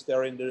 because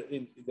they're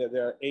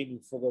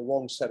aiming for the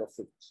wrong set of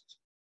frequencies.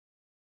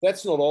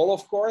 That's not all,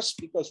 of course,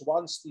 because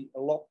once the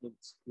allotment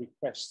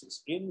request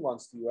is in,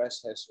 once the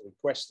US has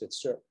requested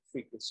certain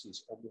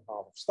frequencies on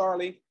behalf of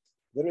Starlink,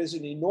 there is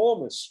an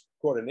enormous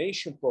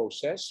coordination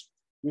process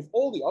with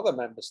all the other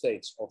member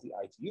states of the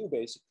ITU,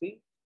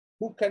 basically,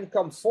 who can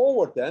come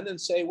forward then and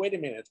say, wait a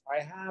minute,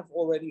 I have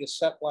already a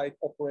satellite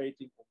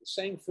operating on the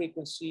same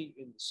frequency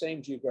in the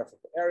same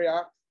geographical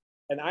area,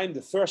 and I'm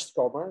the first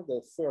comer.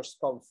 The first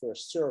come,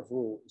 first serve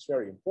rule is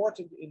very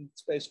important in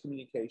space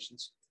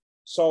communications.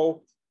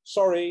 So,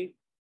 sorry,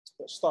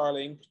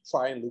 Starlink,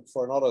 try and look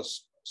for another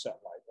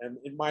satellite. And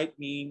it might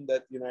mean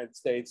that the United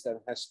States then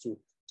has to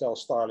tell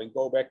Starlink,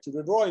 go back to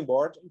the drawing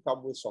board and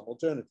come with some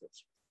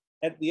alternatives.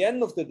 At the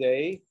end of the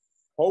day,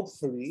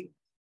 hopefully,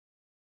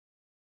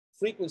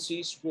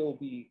 frequencies will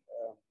be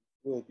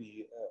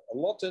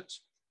allotted,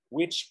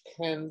 which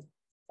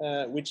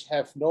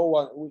have no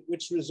one,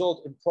 which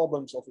result in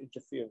problems of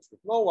interference with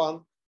no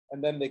one,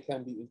 and then they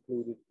can be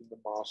included in the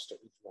master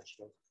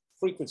international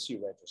frequency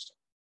register.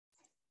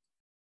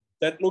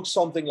 That looks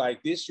something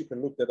like this. You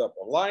can look that up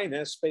online,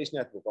 Space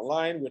Network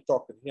Online. We're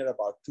talking here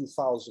about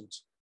 2000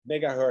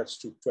 megahertz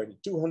to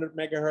 2200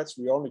 megahertz.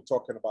 We're only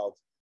talking about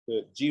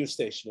the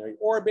geostationary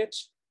orbit,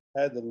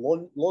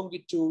 the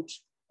longitude.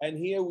 And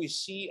here we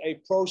see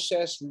a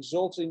process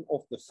resulting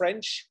of the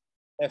French.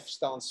 F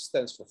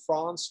stands for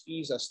France,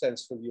 ESA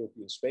stands for the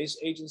European Space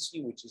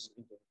Agency, which is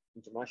an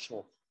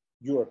international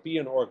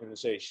European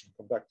organization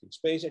conducting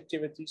space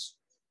activities.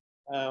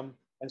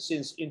 And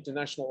since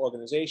international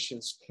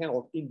organizations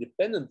cannot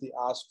independently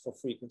ask for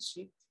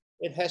frequency,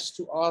 it has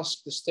to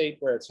ask the state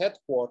where it's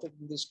headquartered,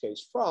 in this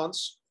case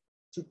France,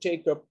 to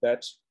take up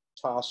that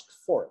task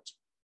for it.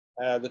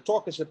 The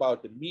talk is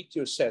about the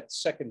Meteosat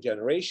second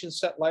generation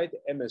satellite,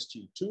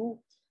 MSG-2,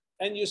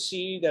 and you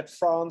see that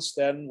France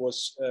then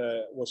was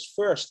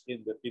first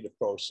in the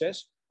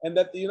process, and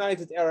that the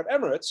United Arab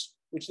Emirates,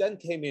 which then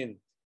came in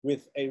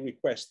with a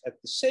request at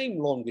the same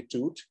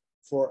longitude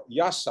for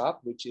Yasat,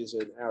 which is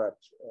an Arab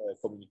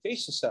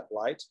communication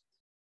satellite,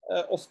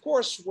 of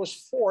course was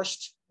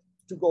forced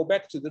to go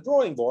back to the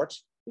drawing board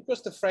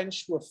because the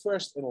French were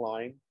first in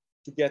line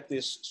to get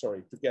this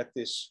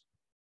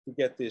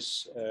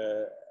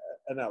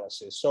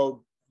analysis.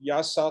 So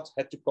Yasat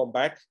had to come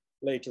back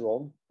later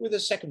on with a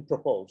second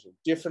proposal,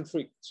 different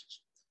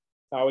frequencies.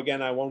 Now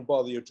again, I won't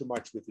bother you too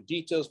much with the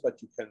details,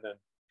 but you can then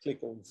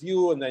click on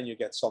view and then you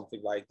get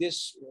something like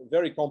this,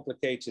 very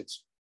complicated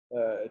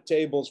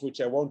tables,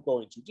 which I won't go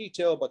into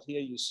detail, but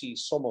here you see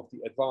some of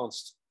the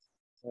advanced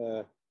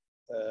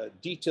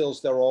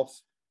details thereof,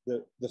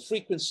 the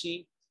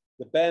frequency,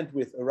 the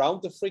bandwidth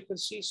around the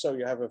frequency. So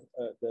you have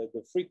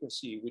the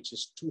frequency, which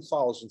is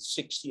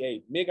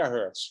 2068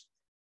 megahertz,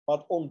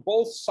 but on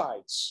both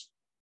sides,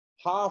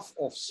 half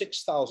of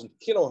 6000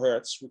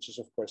 kilohertz, which is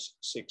of course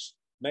 6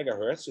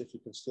 megahertz, if you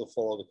can still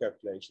follow the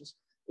calculations,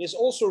 is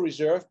also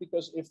reserved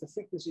because if the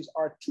frequencies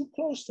are too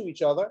close to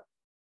each other,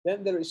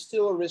 then there is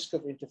still a risk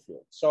of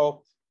interference.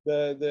 So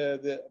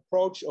the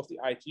approach of the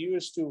ITU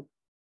is to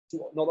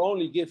not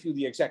only give you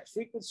the exact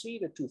frequency,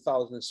 the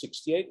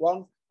 2068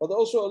 one, but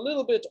also a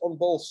little bit on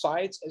both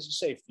sides as a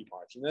safety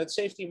margin. And that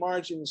safety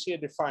margin is here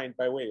defined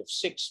by way of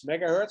 6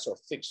 megahertz or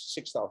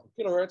 6,000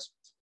 kilohertz,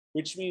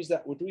 which means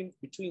that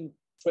between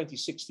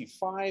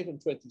 2065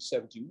 and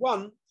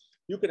 2071,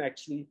 you can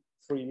actually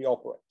freely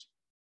operate.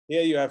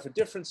 Here you have a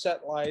different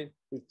satellite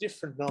with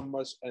different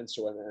numbers and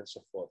so on and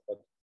so forth.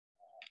 But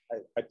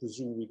I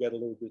presume we get a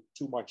little bit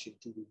too much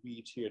into the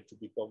weed here to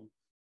become,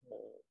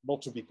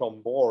 not to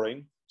become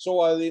boring. So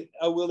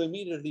I will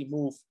immediately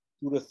move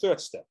to the third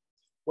step.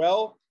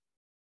 Well,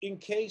 in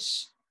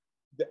case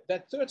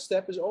that third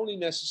step is only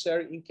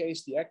necessary in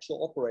case the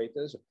actual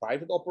operator is a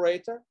private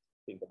operator,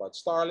 think about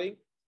Starlink,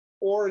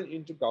 or an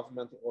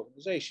intergovernmental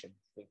organization,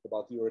 think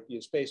about the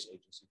European Space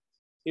Agency.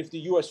 If the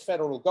US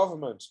federal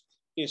government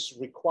is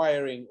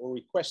requiring or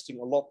requesting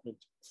allotment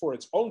for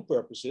its own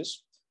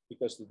purposes,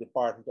 because the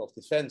Department of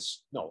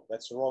Defense, no,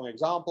 that's the wrong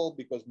example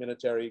because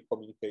military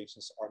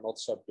communications are not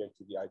subject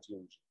to the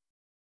ITU.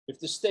 If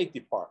the State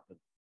Department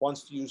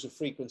wants to use a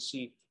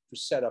frequency to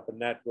set up a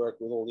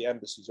network with all the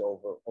embassies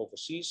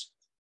overseas,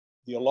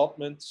 the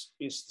allotment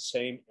is the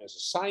same as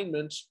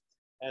assignment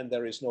and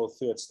there is no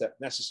third step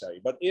necessary.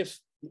 But if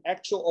the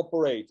actual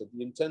operator,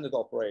 the intended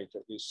operator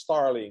is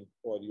Starlink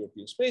or the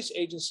European Space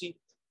Agency,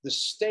 the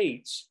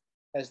state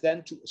has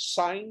then to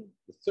assign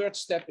the third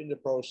step in the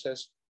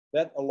process,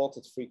 that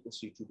allotted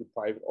frequency to the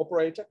private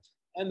operator.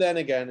 And then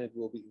again, it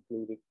will be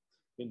included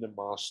in the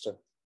master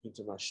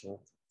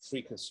international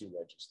frequency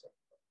register.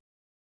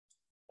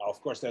 Now,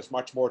 of course, there's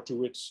much more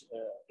to it.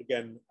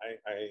 Again,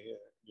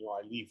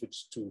 I leave it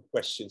to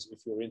questions if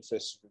you're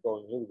interested in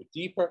going a little bit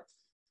deeper.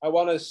 I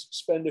want to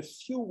spend a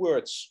few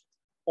words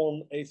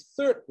on a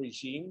third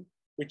regime,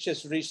 which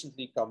has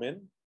recently come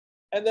in,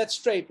 and that's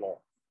trade law.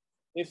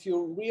 If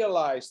you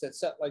realize that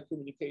satellite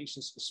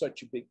communications is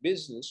such a big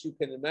business, you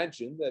can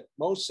imagine that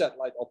most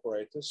satellite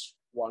operators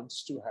want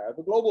to have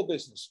a global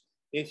business.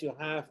 If you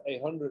have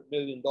 $100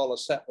 million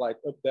satellite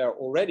up there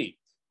already,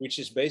 which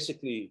is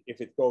basically,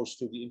 if it goes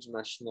to the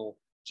international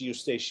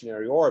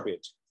geostationary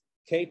orbit,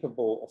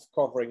 capable of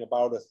covering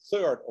about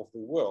 1/3 of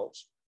the world,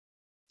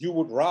 you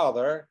would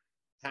rather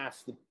have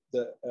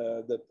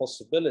the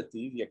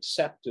possibility, the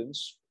acceptance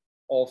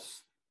of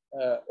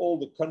all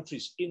the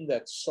countries in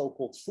that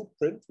so-called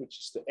footprint, which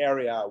is the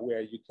area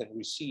where you can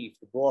receive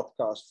the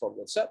broadcast from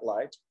that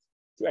satellite,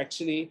 to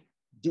actually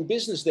do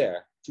business there,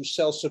 to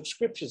sell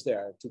subscriptions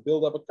there, to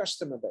build up a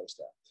customer base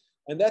there.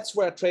 And that's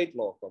where trade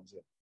law comes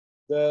in.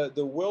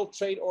 The World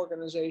Trade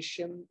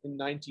Organization in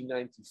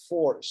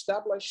 1994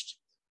 established,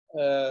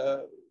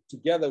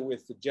 together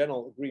with the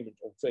General Agreement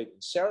on Trade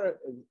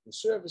and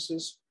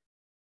Services,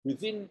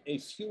 within a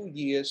few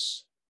years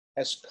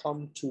has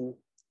come to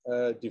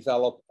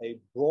develop a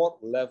broad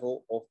level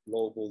of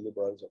global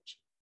liberalization.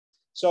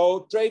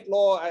 So trade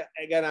law,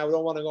 again, I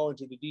don't want to go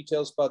into the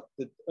details, but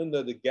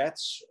under the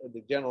GATS,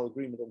 the General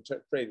Agreement on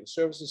Trade and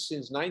Services,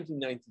 since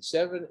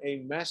 1997, a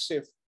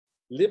massive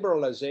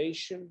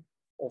liberalization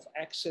of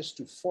access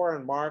to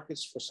foreign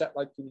markets for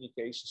satellite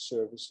communication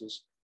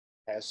services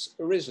has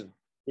arisen,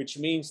 which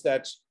means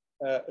that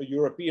a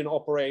European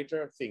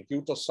operator, think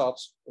Eutelsat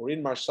or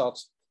Inmarsat,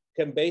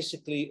 can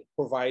basically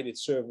provide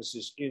its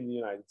services in the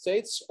United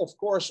States, of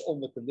course, on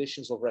the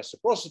conditions of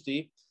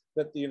reciprocity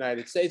that the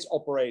United States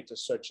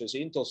operators such as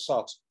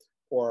Intelsat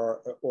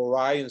or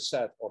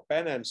OrionSat or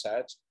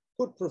PanAmSat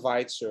could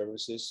provide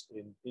services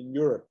in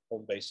Europe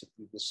on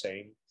basically the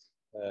same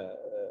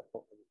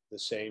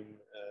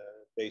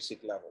basic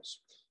levels.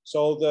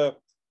 So the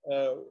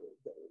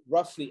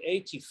roughly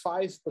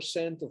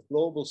 85% of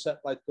global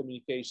satellite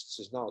communications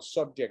is now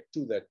subject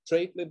to that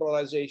trade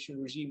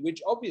liberalization regime,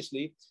 which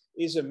obviously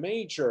is a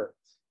major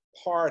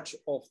part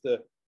of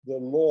the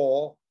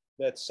law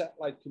that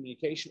satellite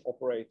communication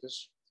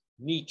operators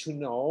need to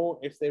know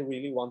if they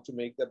really want to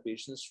make their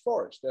business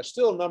flourish. There's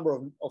still a number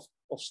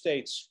of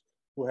states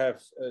who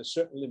have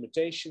certain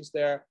limitations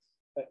there.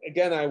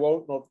 Again, I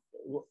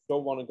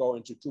don't want to go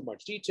into too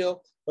much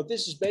detail, but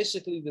this is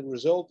basically the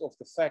result of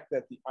the fact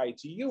that the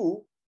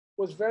ITU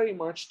was very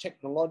much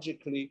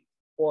technologically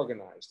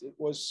organized. It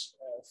was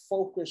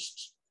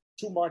focused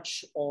too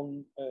much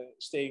on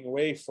staying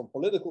away from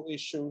political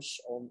issues,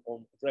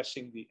 on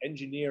addressing the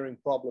engineering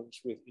problems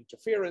with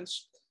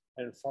interference,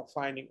 and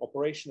finding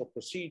operational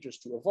procedures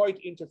to avoid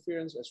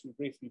interference, as we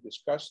briefly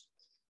discussed.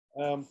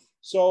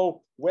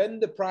 So when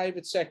the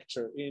private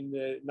sector in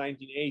the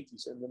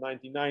 1980s and the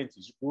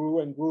 1990s grew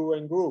and grew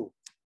and grew,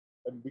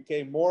 and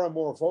became more and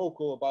more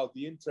vocal about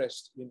the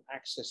interest in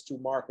access to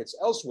markets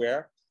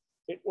elsewhere,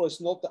 it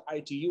was not the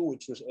ITU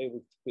which was able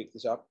to pick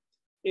this up.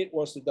 It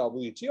was the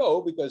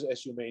WTO, because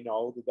as you may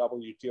know, the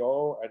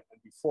WTO and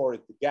before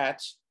it the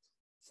GATT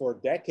for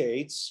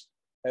decades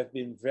have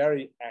been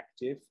very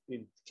active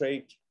in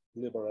trade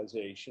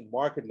liberalization,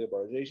 market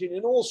liberalization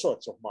in all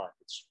sorts of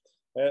markets,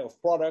 of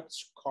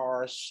products,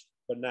 cars,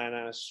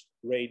 bananas,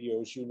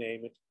 radios, you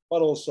name it,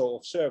 but also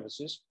of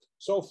services.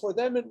 So for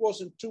them, it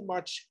wasn't too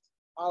much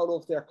out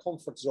of their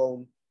comfort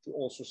zone to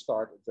also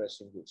start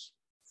addressing this.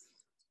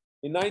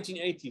 In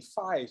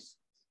 1985,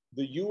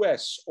 the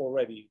US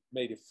already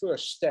made a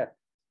first step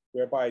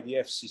whereby the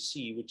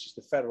FCC, which is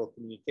the Federal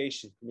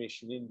Communications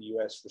Commission in the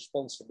US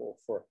responsible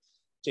for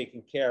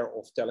taking care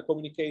of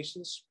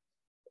telecommunications.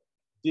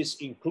 This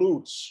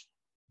includes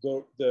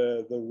the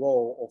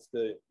role of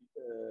the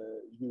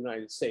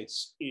United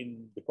States in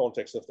the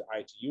context of the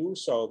ITU.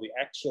 So the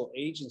actual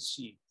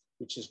agency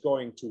which is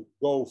going to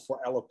go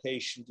for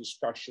allocation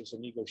discussions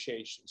and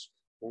negotiations,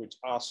 which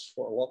asks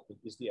for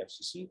allotment, is the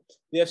FCC.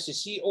 The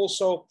FCC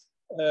also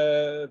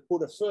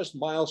put a first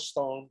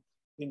milestone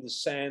in the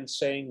sand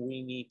saying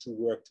we need to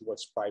work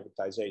towards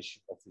privatization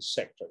of this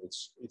sector.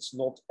 It's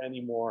not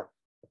anymore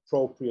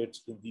appropriate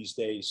in these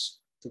days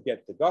to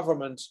get the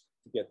government,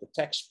 to get the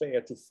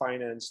taxpayer to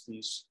finance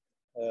these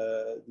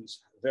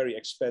very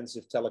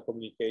expensive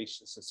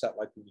telecommunications and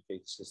satellite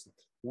communication systems.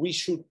 We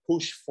should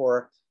push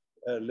for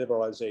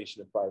liberalization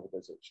and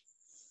privatization.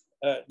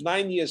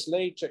 9 years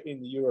later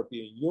in the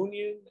European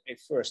Union, a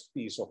first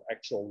piece of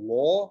actual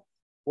law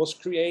was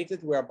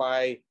created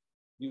whereby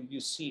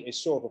you see a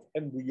sort of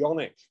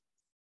embryonic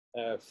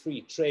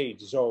free trade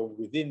zone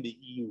within the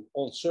EU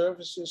on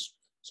services.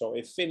 So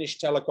a Finnish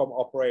telecom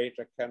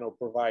operator can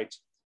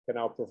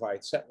now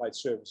provide satellite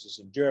services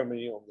in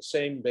Germany on the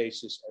same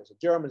basis as a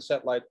German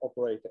satellite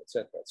operator,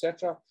 etc.,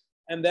 etc.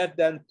 And that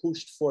then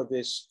pushed for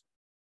this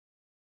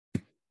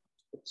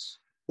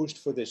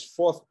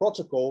fourth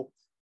protocol,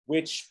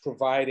 which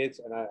provided,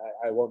 and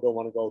I don't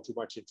want to go too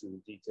much into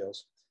the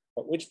details,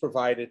 but which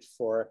provided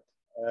for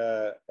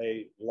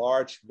a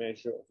large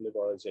measure of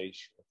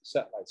liberalization of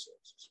satellite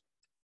services.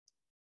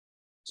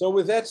 So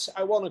with that,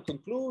 I want to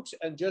conclude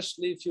and just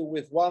leave you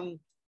with one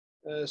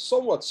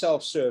somewhat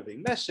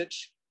self-serving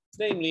message,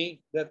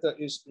 namely that there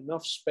is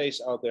enough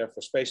space out there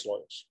for space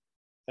lawyers.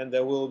 And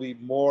there will be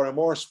more and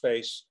more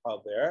space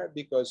out there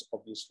because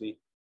obviously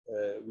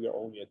we are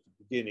only at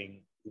the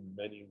beginning in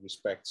many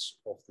respects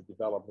of the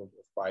development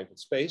of private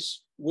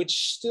space,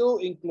 which still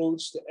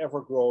includes the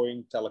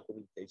ever-growing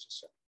telecommunications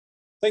sector.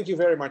 Thank you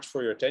very much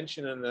for your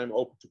attention, and I'm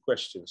open to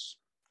questions.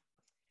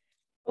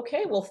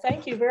 Okay, well,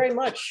 thank you very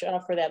much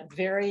for that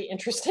very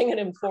interesting and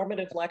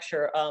informative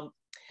lecture.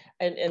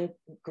 And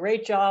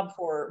great job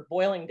for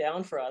boiling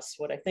down for us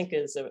what I think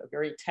is a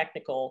very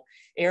technical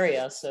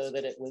area so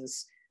that it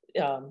was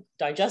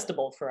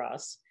digestible for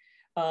us.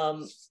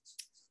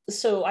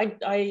 So I,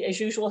 as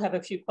usual, have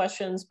a few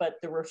questions, but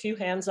there were a few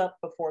hands up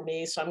before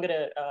me. So I'm going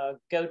to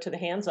go to the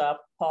hands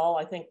up. Paul,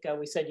 I think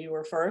we said you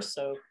were first.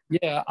 So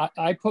yeah,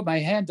 I put my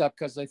hand up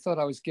because I thought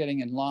I was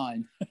getting in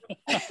line.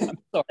 I'm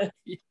sorry.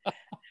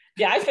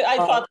 Yeah, I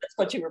thought that's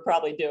what you were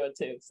probably doing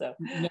too. So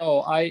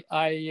no,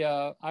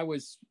 I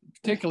was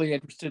particularly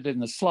interested in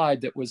the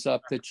slide that was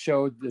up that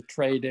showed the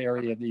trade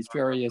area, these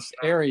various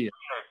areas.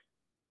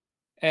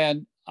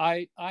 And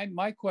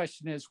my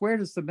question is, where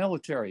does the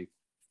military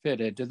fit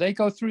in? Do they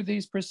go through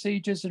these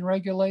procedures and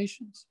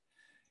regulations?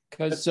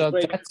 Because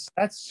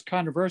that's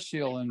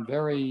controversial and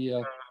very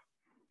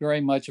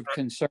much of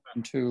concern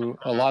to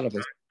a lot of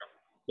us.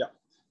 Yeah,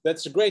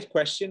 that's a great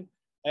question.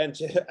 And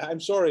I'm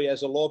sorry,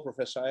 as a law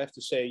professor, I have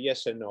to say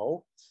yes and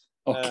no.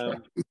 Okay.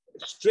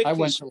 Strictly, I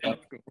went to law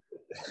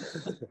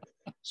school.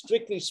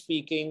 Strictly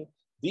speaking,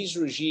 these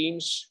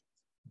regimes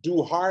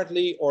do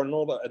hardly or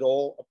not at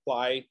all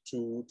apply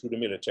to the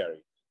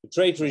military. The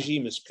trade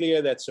regime is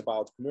clear. That's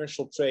about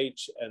commercial trade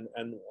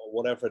and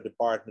whatever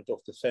Department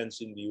of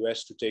Defense in the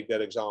US, to take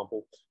that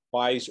example,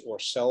 buys or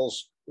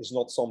sells is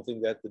not something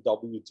that the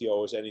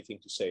WTO has anything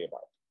to say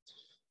about.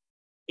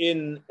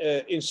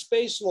 In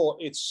space law,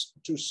 it's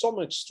to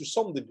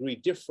some degree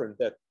different.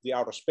 That the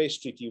Outer Space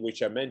Treaty,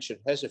 which I mentioned,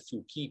 has a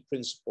few key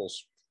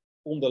principles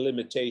on the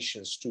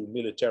limitations to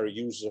military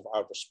uses of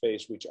outer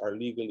space, which are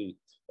legally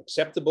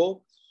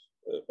acceptable.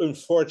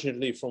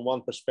 Unfortunately, from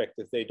one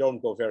perspective, they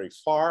don't go very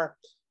far.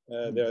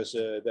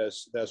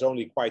 There's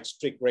only quite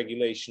strict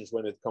regulations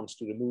when it comes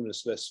to the moon and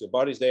celestial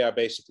bodies. They are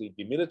basically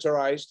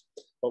demilitarized.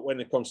 But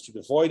when it comes to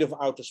the void of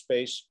outer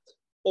space,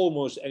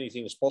 almost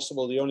anything is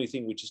possible. The only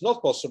thing which is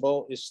not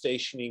possible is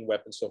stationing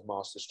weapons of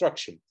mass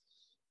destruction.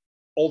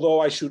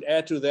 Although I should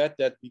add to that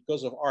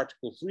because of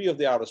Article 3 of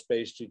the Outer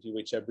Space Treaty,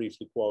 which I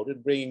briefly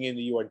quoted, bringing in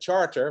the UN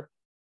Charter,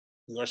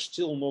 you are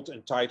still not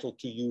entitled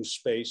to use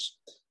space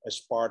as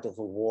part of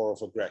a war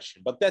of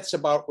aggression. But that's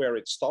about where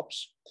it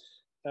stops.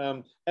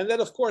 And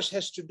that, of course,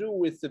 has to do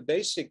with the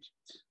basic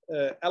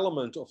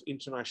element of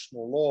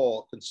international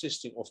law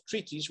consisting of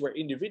treaties where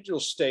individual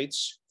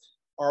states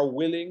are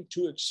willing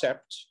to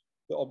accept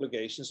the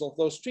obligations of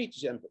those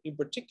treaties. And in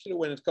particular,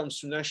 when it comes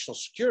to national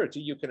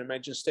security, you can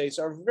imagine states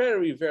are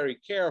very, very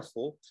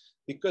careful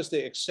because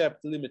they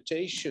accept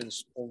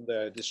limitations on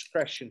their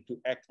discretion to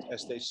act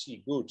as they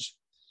see good,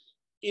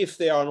 if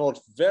they are not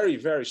very,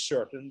 very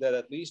certain that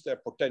at least their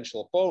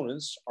potential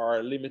opponents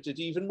are limited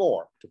even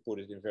more, to put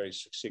it in very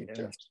succinct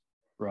terms.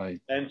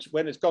 Right. And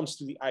when it comes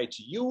to the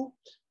ITU,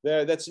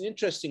 that's an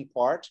interesting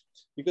part,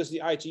 because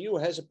the ITU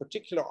has a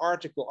particular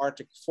article,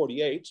 Article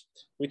 48,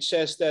 which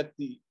says that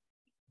the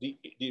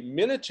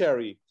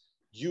military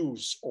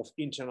use of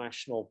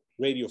international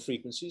radio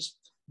frequencies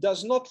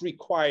does not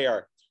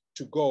require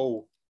to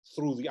go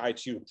through the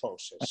ITU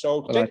process.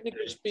 So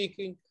technically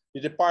speaking,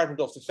 the Department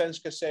of Defense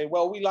can say,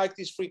 well, we like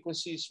these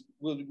frequencies,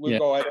 we'll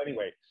go ahead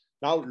anyway.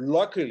 Now,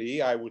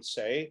 luckily, I would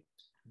say,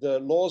 the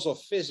laws of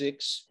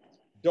physics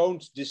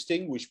don't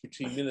distinguish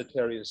between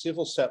military and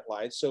civil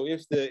satellites. So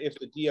if the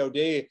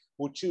DoD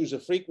would choose a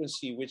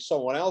frequency which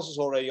someone else is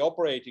already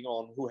operating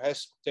on, who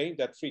has obtained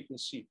that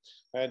frequency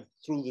and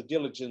through the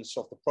diligence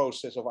of the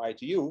process of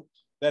ITU,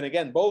 then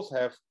again, both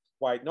have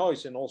white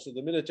noise, and also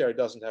the military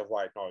doesn't have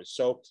white noise.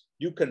 So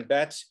you can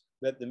bet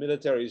that the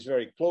military is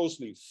very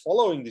closely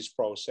following these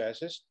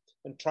processes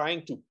and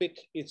trying to pick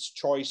its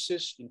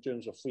choices in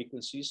terms of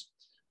frequencies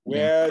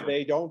where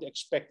they don't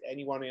expect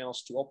anyone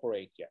else to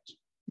operate yet.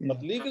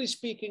 But legally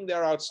speaking,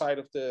 they're outside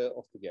of the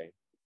game.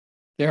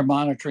 They're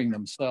monitoring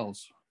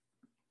themselves,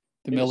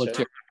 the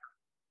military.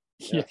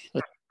 Yeah.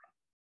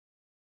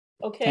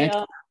 Okay,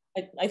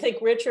 I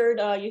think Richard,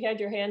 you had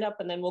your hand up,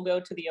 and then we'll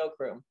go to the Oak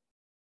Room.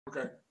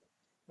 Okay.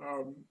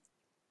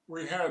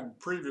 We had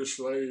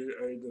previously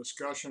a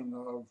discussion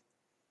of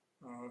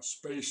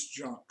space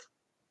junk,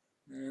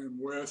 and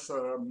with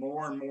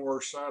more and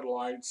more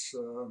satellites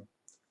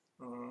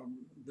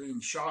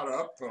being shot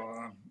up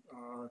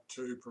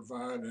to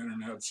provide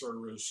internet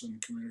service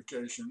and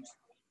communications,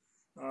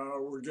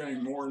 we're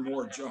getting more and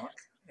more junk.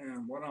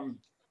 And what I'm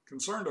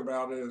concerned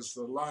about is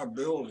the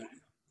liability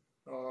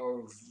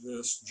of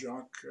this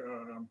junk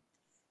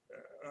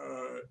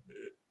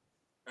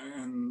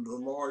and the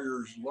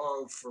lawyer's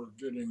love for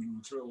getting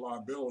into a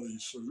liability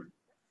suit.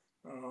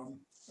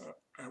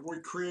 we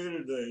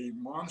created a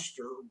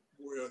monster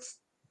with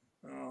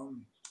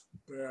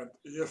that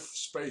if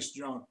space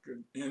junk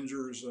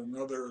injures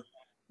another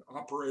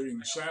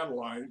operating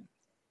satellite,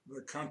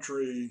 the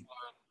country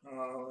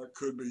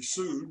could be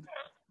sued.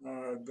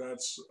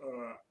 That's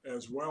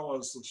as well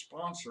as the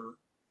sponsor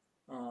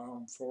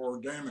for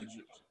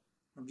damages.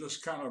 I'm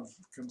just kind of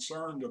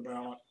concerned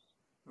about,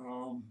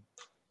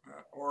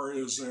 or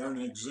is there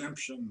an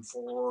exemption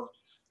for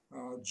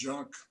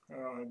junk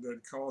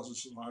that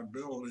causes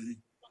liability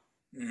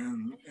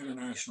in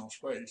international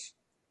space?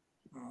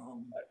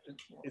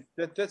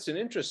 That's an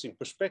interesting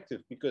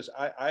perspective, because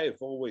I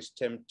have always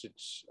tended to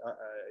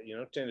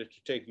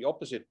take the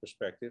opposite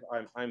perspective.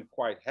 I'm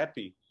quite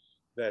happy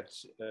that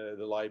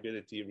the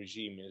liability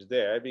regime is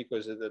there,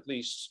 because it at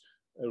least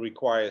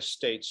requires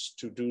states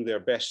to do their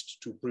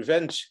best to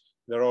prevent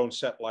their own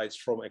satellites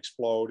from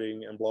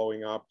exploding and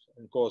blowing up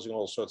and causing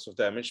all sorts of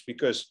damage.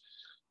 Because,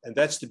 and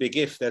that's the big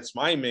if, that's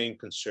my main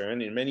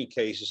concern. In many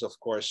cases, of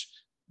course,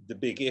 the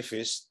big if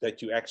is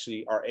that you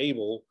actually are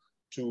able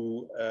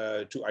to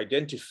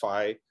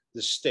identify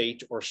the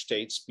state or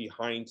states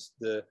behind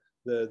the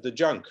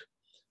junk.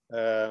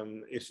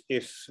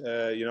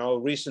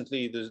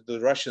 Recently the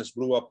Russians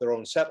blew up their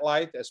own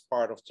satellite as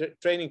part of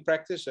training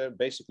practice,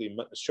 basically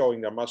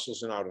showing their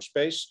muscles in outer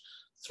space,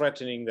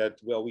 threatening that,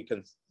 well, we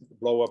can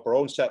blow up our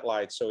own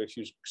satellite, so if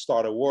you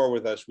start a war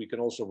with us, we can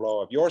also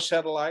blow up your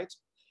satellite.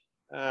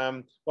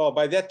 Well,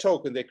 by that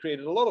token, they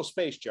created a lot of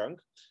space junk.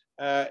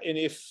 And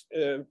if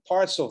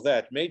parts of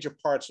that, major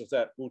parts of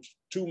that, would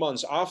 2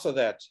 months after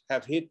that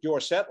have hit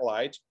your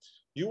satellite,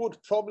 you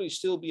would probably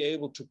still be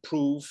able to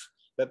prove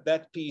that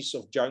that piece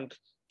of junk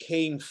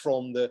came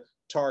from the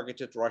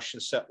targeted Russian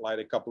satellite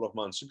a couple of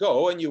months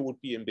ago, and you would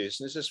be in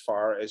business as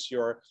far as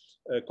your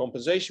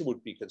compensation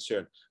would be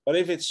concerned. But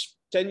if it's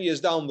 10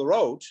 years down the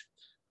road,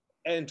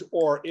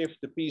 or if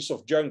the piece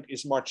of junk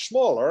is much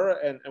smaller,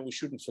 and we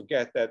shouldn't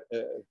forget that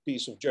a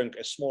piece of junk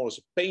as small as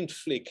a paint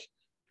flick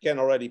can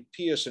already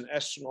pierce an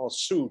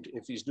astronaut's suit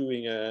if he's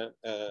doing a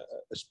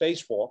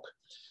spacewalk.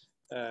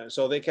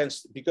 So they can,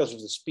 because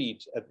of the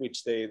speed at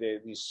which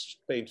these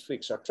paint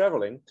flicks are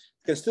traveling,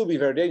 can still be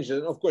very dangerous.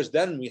 And of course,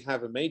 then we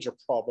have a major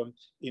problem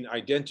in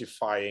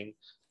identifying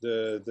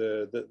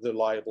the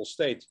liable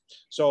state.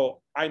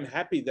 So I'm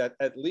happy that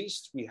at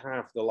least we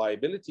have the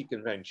liability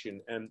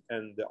convention and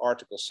the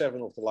Article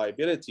 7 of the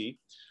liability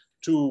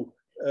to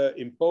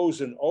impose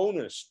an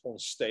onus on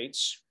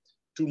states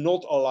to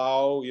not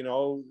allow,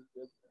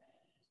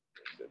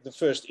 the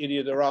first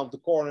idiot around the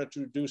corner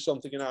to do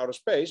something in outer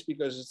space,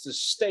 because it's the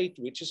state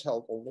which is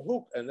held on the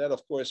hook. And that,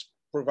 of course,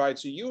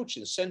 provides a huge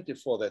incentive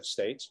for that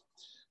state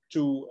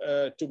to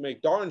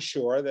make darn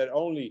sure that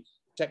only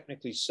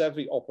technically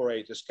savvy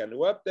operators can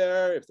go up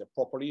there if they're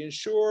properly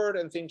insured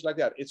and things like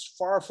that. It's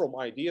far from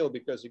ideal,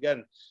 because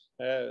again,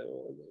 the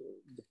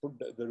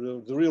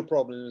real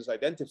problem is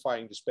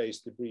identifying the space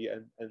debris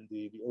and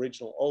the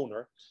original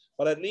owner.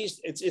 But at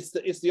least it's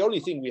the only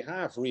thing we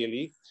have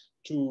really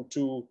to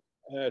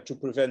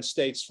prevent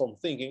states from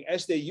thinking,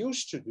 as they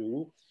used to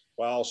do,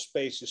 well,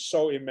 space is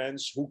so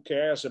immense, who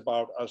cares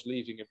about us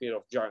leaving a bit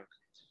of junk?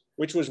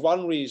 Which was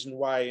one reason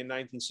why in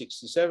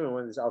 1967,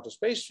 when this Outer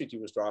Space Treaty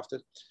was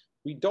drafted,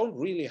 we don't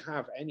really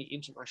have any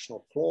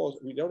international clause,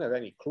 we don't have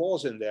any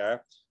clause in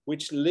there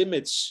which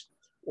limits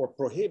or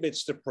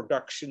prohibits the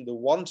production, the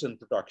wanton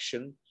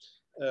production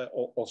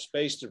of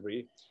space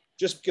debris,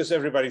 just because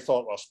everybody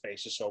thought, well,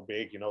 space is so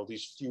big,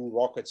 these few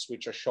rockets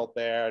which are shot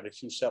there, the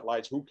few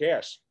satellites, who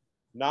cares?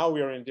 Now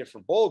we are in a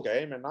different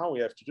ballgame, and now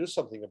we have to do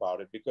something about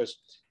it, because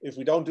if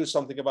we don't do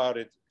something about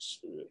it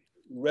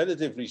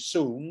relatively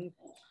soon,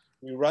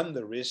 we run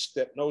the risk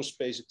that no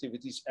space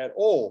activities at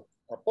all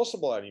are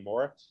possible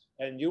anymore.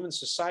 And human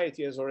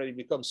society has already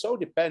become so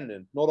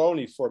dependent, not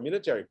only for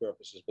military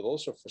purposes, but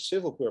also for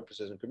civil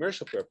purposes and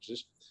commercial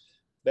purposes,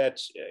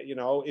 that,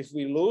 if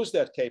we lose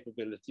that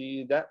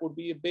capability, that would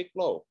be a big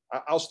blow.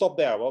 I'll stop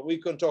there. Well, we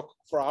can talk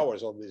for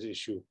hours on this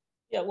issue.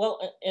 Yeah, well,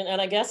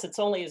 and I guess it's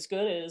only as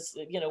good as,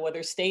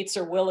 whether states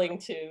are willing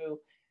to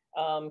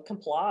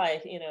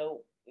comply.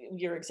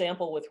 Your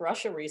example with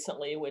Russia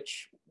recently,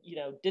 which,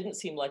 didn't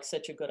seem like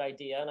such a good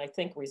idea, and I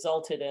think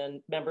resulted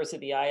in members of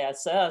the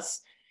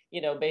ISS,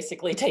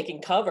 basically taking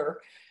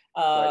cover.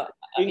 Right.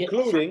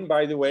 Including,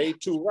 by the way,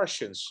 2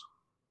 Russians.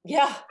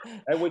 Yeah.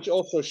 And which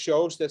also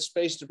shows that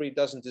space debris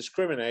doesn't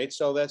discriminate.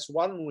 So that's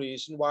one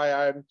reason why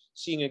I'm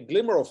seeing a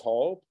glimmer of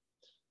hope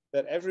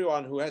that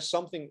everyone who has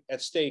something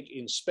at stake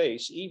in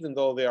space, even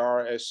though they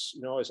are as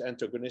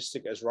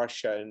antagonistic as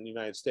Russia and the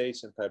United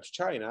States and perhaps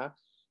China,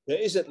 there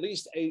is at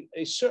least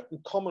a certain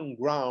common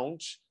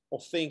ground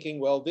of thinking,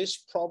 well, this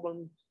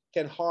problem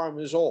can harm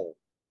us all.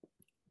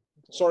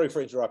 Sorry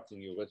for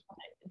interrupting you, but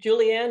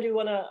Julianne, do you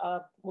want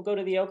to? We'll go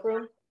to the Oak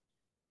Room.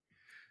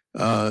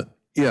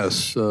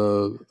 Yes.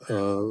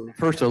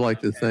 First, I'd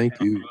like to thank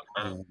you,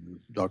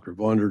 Dr.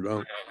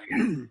 Vonderdonk,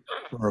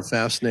 for a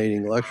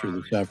fascinating lecture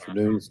this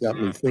afternoon. It's got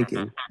me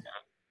thinking.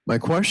 My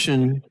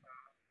question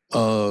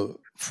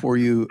for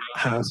you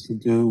has to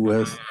do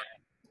with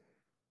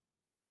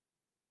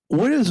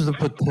what is the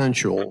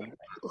potential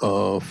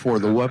for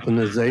the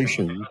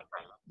weaponization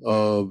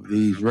of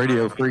these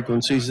radio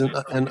frequencies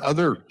and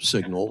other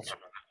signals,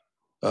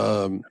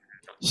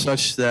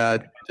 such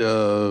that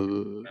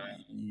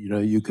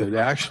you could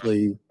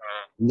actually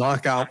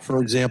knock out,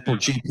 for example,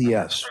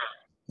 GPS,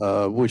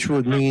 which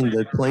would mean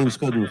that planes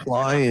couldn't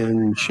fly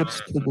and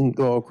ships couldn't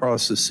go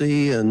across the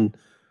sea, and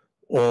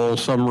all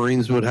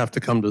submarines would have to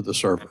come to the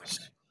surface.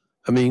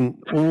 I mean,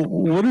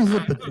 what is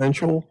the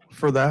potential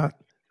for that?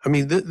 I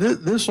mean,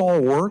 this all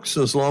works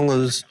as long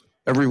as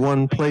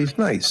everyone plays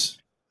nice,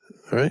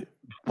 right?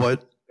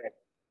 But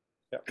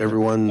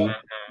everyone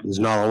is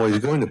not always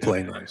going to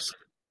play nice.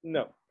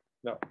 No,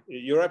 no,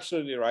 you're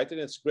absolutely right, and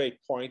it's a great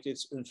point.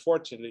 It's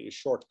unfortunately a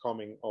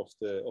shortcoming of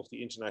the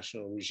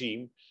international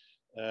regime,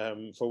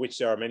 for which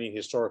there are many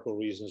historical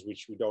reasons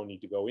which we don't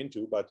need to go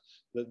into. But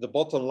the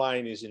bottom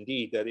line is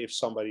indeed that if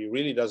somebody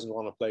really doesn't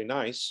want to play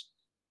nice,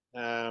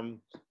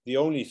 the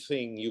only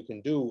thing you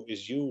can do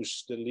is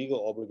use the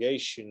legal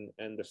obligation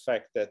and the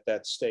fact that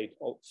that state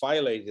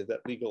violated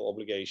that legal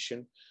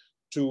obligation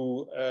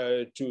to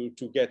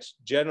get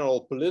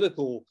general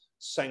political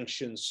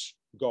sanctions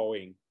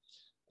going.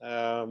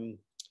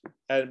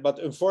 But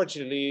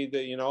unfortunately,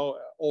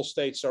 all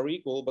states are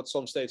equal, but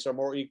some states are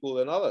more equal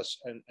than others.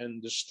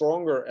 And the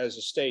stronger as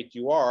a state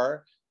you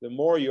are, the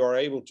more you are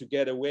able to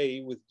get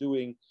away with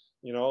doing,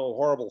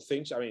 horrible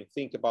things. I mean,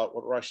 think about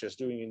what Russia is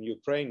doing in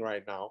Ukraine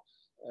right now,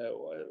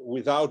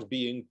 without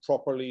being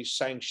properly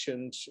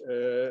sanctioned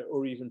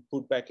or even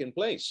put back in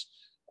place.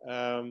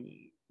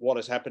 What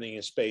is happening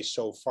in space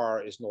so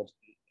far is not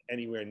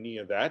anywhere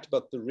near that,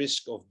 but the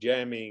risk of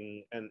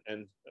jamming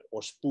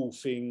or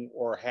spoofing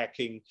or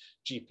hacking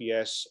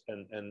GPS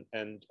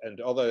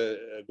and other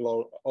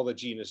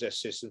GNSS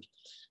systems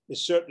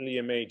is certainly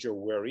a major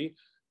worry.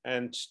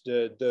 And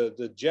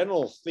the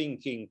general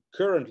thinking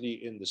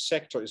currently in the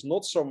sector is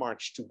not so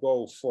much to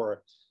go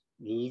for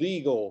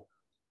legal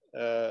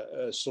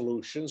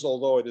solutions,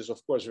 although it is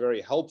of course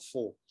very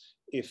helpful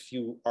if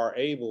you are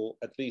able,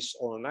 at least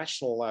on a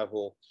national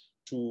level,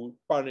 to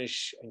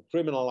punish and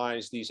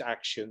criminalize these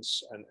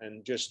actions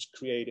and just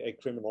create a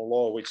criminal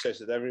law which says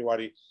that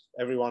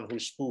everyone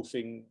who's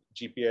spoofing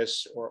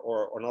GPS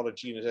or another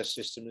GNSS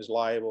system is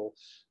liable,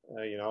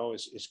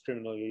 is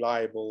criminally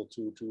liable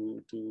to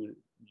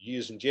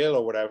years in jail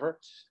or whatever.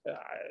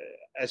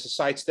 As a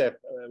sidestep,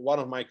 one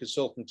of my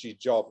consultancy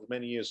jobs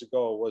many years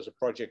ago was a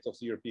project of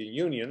the European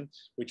Union,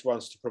 which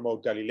wants to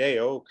promote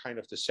Galileo, kind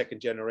of the second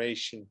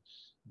generation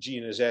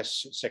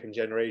GNSS, second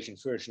generation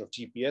version of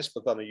GPS,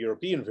 but then a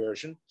European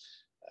version,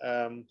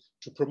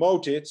 to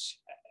promote it,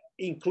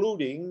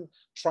 including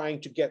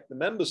trying to get the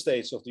member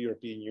states of the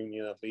European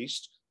Union, at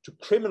least, to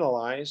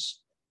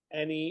criminalize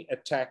any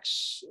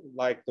attacks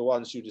like the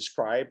ones you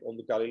describe on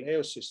the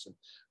Galileo system.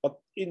 But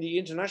in the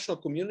international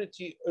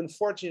community,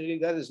 unfortunately,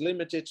 that is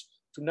limited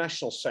to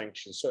national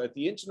sanctions. So at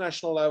the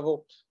international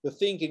level, the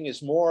thinking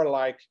is more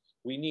like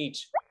we need,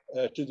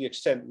 to the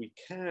extent we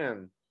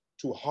can,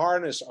 to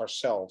harness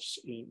ourselves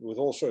with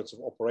all sorts of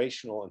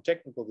operational and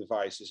technical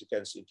devices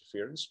against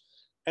interference.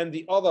 And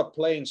the other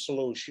plain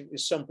solution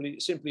is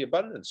simply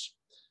abundance.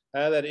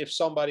 That if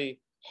somebody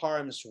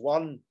harms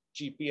one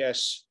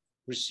GPS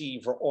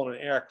receiver on an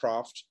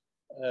aircraft,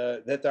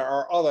 that there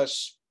are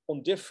others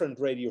on different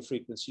radio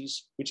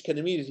frequencies which can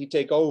immediately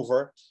take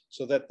over,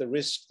 so that the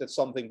risk that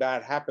something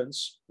bad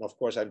happens, and of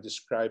course I'm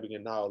describing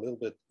it now a little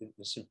bit in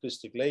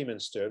simplistic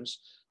layman's terms,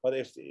 but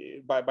if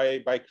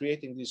by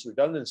creating these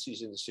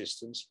redundancies in the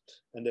systems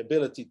and the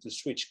ability to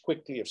switch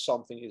quickly if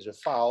something is a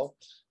foul,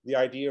 the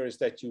idea is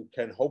that you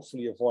can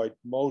hopefully avoid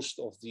most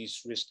of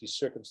these risky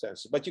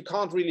circumstances. But you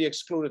can't really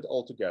exclude it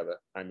altogether,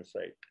 I'm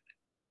afraid.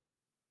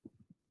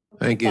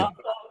 Thank you.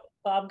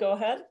 Bob, go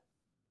ahead.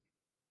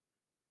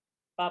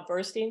 Bob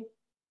Burstein.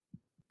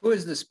 Who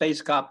is the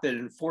space cop that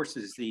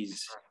enforces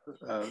these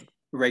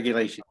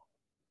regulations?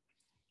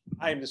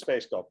 I am the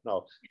space cop.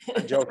 No,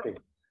 I'm joking.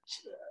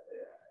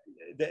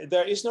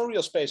 There is no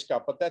real space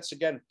cop, but that's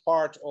again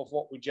part of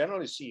what we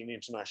generally see in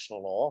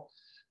international law,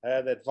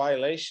 that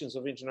violations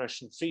of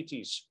international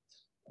treaties,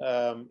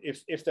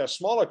 if there are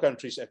smaller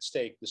countries at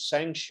stake, the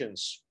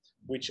sanctions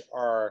which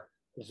are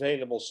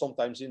available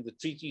sometimes in the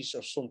treaties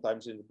or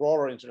sometimes in the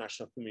broader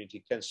international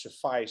community can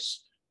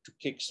suffice to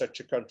kick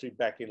such a country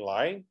back in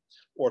line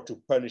or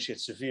to punish it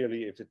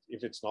severely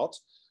if it's not.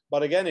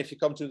 But again, if you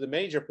come to the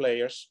major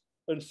players,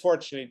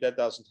 unfortunately, that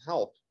doesn't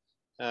help.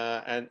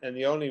 And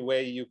the only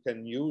way you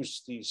can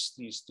use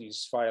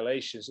these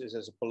violations is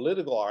as a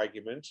political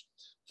argument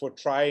for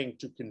trying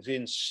to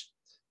convince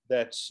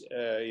that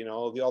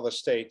the other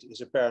state is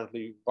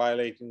apparently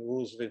violating the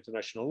rules of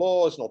international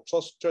law, is not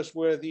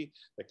trustworthy,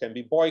 there can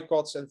be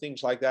boycotts and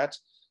things like that.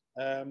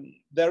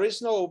 There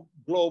is no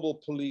global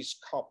police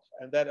cop,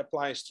 and that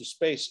applies to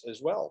space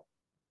as well.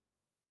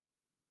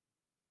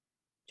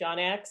 John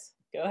Axe,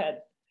 go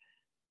ahead.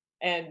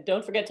 And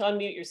don't forget to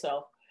unmute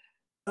yourself.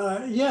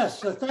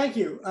 Yes, thank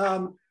you.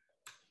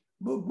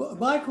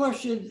 My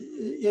question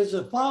is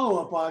a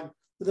follow-up on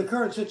the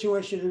current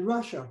situation in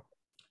Russia.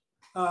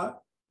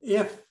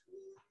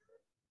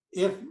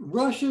 If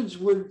Russians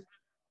would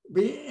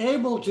be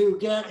able to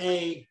get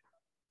a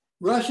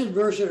Russian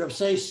version of,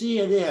 say,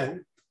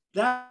 CNN,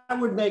 that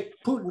would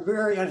make Putin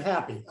very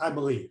unhappy, I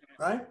believe,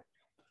 right?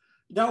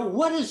 Now,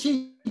 what is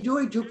he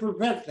doing to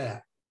prevent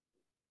that?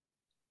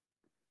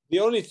 The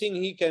only thing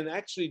he can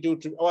actually do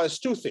well, it's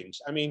two things.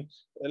 I mean,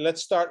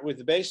 let's start with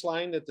the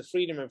baseline that the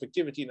freedom of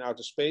activity in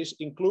outer space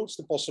includes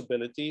the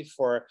possibility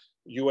for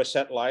US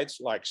satellites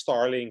like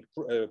Starlink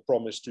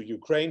promised to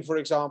Ukraine, for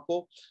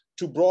example,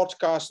 to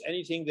broadcast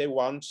anything they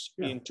want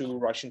into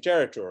Russian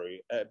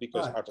territory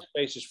because outer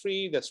space is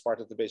free. That's part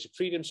of the basic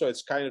freedom. So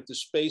it's kind of the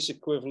space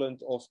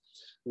equivalent of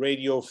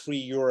Radio Free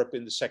Europe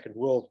in the Second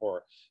World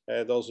War.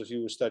 Those of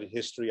you who study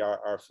history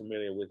are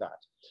familiar with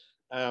that.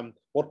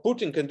 What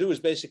Putin can do is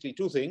basically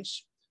two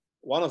things.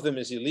 One of them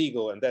is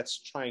illegal, and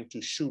that's trying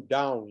to shoot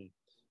down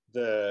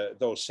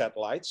those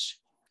satellites,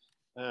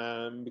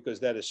 because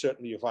that is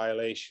certainly a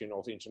violation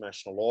of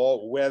international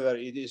law. Whether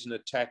it is an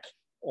attack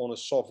on a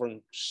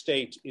sovereign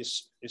state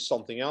is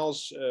something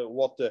else.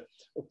 What the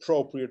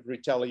appropriate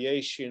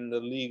retaliation, the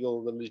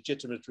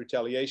legitimate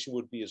retaliation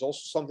would be is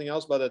also something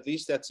else, but at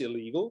least that's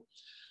illegal.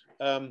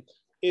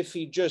 If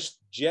he just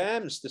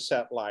jams the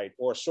satellite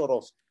or sort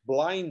of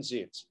blinds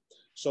it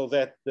so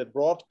that the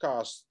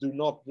broadcasts do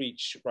not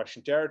reach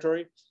Russian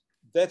territory,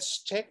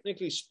 that's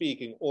technically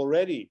speaking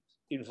already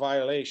in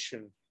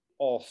violation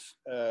of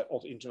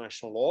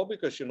international law,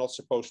 because you're not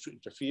supposed to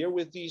interfere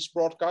with these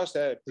broadcasts,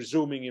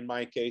 presuming in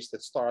my case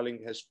that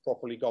Starlink has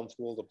properly gone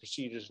through all the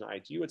procedures in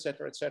ITU, et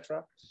cetera, et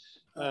cetera.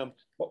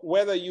 But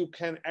whether you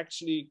can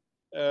actually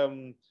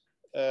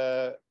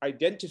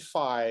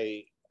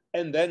identify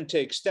and then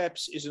take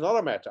steps is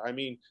another matter. I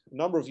mean, a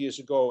number of years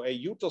ago,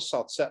 a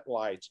Eutelsat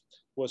satellite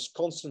was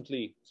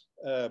constantly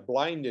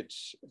blinded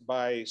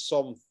by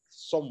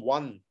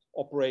someone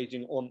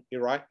operating on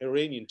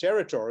Iranian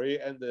territory,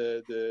 and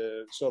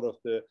the sort of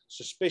the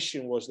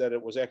suspicion was that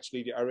it was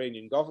actually the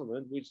Iranian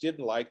government which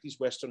didn't like these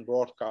Western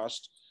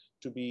broadcasts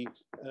to be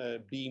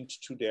beamed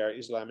to their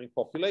Islamic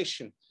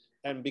population.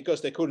 And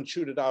because they couldn't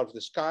shoot it out of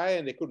the sky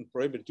and they couldn't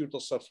prohibit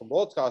Eutelsat from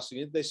broadcasting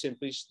it, they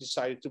simply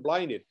decided to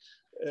blind it.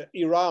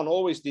 Iran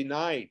always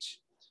denied,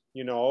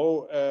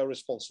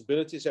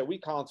 responsibilities, that we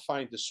can't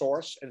find the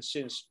source, and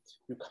since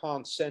you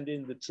can't send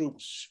in the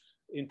troops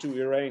into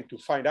Iran to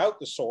find out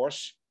the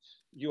source,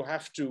 you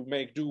have to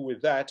make do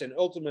with that. And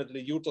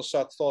ultimately,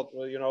 Eutelsat thought,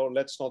 well,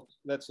 let's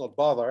not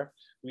bother.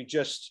 We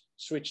just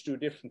switch to a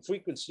different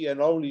frequency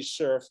and only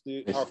serve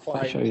our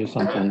client. I'll show you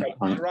something.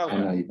 I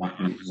know you don't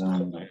need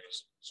to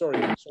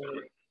Sorry,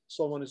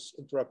 someone is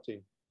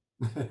interrupting.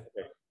 Okay.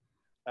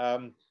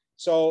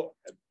 So,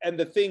 and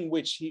the thing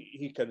which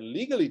he can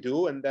legally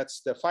do, and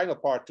that's the final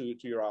part to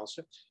your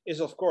answer,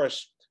 is of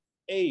course,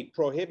 A,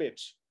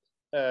 prohibit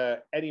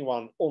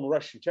anyone on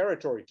Russian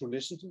territory to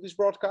listen to these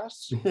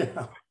broadcasts,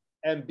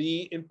 and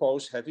B,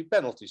 impose heavy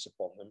penalties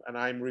upon them. And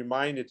I'm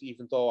reminded,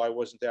 even though I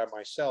wasn't there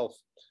myself,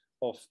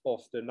 of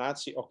the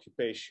Nazi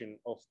occupation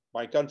of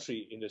my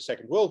country in the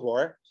Second World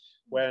War,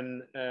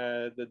 when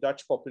the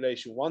Dutch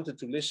population wanted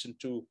to listen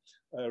to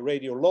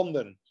Radio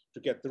London to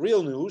get the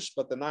real news,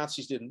 but the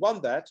Nazis didn't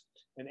want that.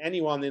 And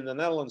anyone in the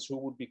Netherlands who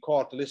would be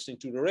caught listening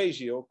to the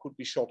radio could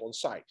be shot on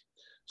sight.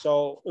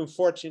 So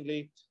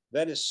unfortunately,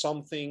 that is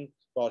something,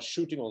 well,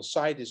 shooting on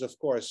sight is of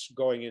course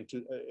going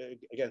into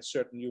against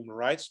certain human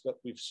rights, but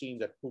we've seen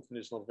that Putin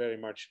is not very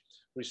much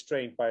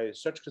restrained by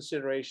such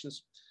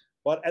considerations.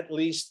 But at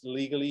least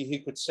legally he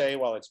could say,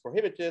 well, it's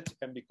prohibited.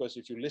 And because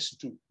if you listen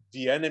to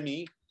the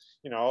enemy,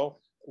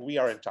 we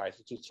are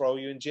entitled to throw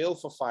you in jail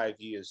for 5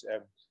 years.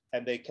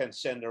 And they can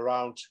send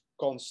around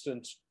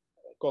constant,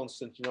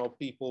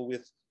 people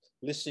with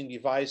listening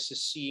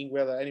devices, seeing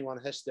whether anyone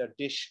has their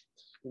dish,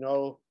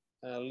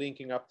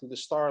 linking up to the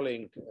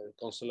Starlink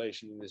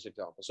constellation in this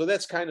example. So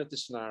that's kind of the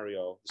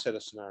scenario, the set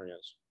of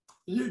scenarios.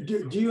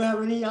 Do you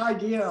have any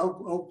idea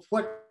of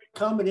what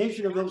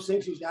combination of those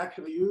things he's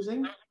actually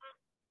using?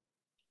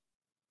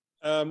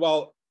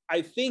 Well,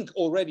 I think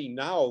already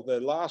now the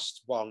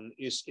last one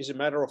is a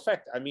matter of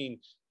fact. I mean,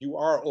 you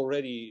are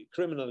already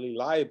criminally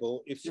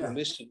liable if you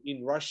listen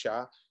in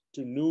Russia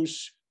to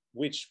news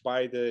which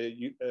by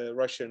the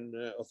Russian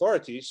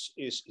authorities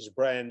is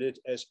branded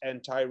as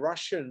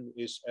anti-Russian,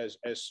 is as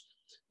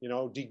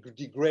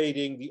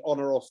degrading the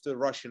honor of the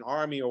Russian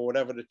army, or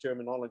whatever the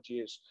terminology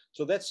is.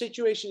 So that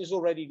situation is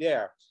already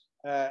there.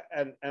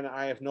 And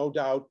I have no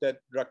doubt that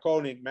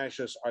draconic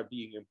measures are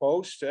being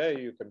imposed.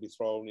 You can be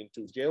thrown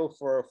into jail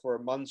for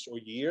months or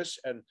years,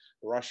 and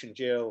Russian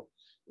jail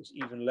is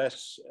even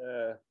less,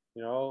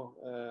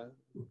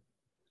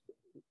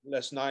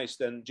 less nice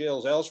than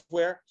jails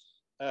elsewhere.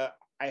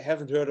 I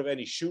haven't heard of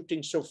any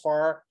shooting so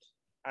far.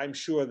 I'm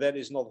sure that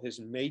is not his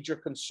major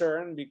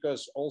concern,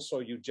 because also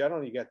you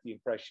generally get the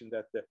impression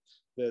that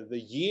the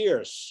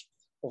years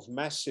of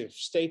massive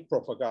state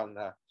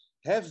propaganda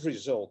have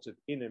resulted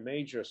in a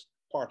major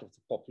part of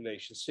the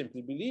population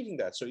simply believing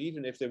that. So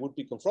even if they would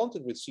be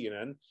confronted with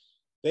CNN,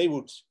 they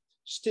would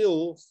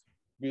still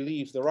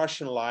believe the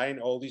Russian line,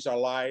 oh, these are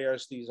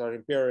liars, these are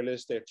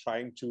imperialists, they're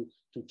trying to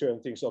turn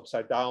things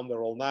upside down,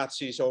 they're all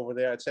Nazis over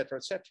there, etc.,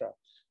 etc.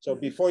 So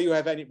before you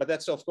have any, but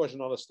that's of course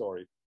another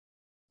story.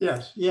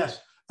 Yes,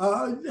 yes.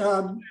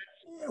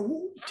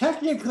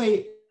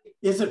 Technically,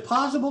 is it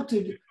possible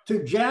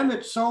to jam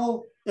it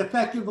so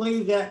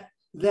effectively that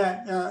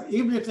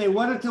even if they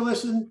wanted to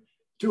listen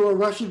to a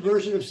Russian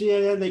version of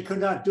CNN, they could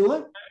not do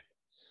it?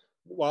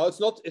 Well, it's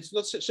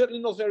not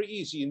certainly not very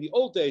easy. In the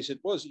old days, it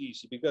was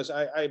easy because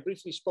I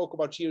briefly spoke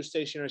about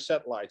geostationary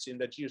satellites in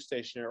that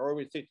geostationary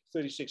orbit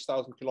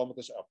 36,000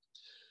 kilometers up.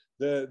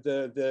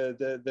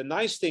 The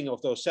nice thing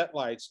of those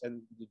satellites,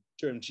 and the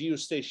term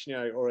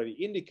geostationary already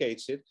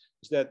indicates it,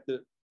 is that the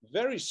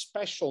very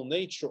special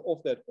nature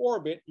of that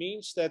orbit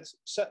means that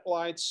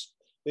satellites,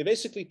 they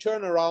basically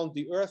turn around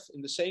the Earth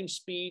in the same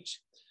speed,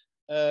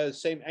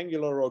 same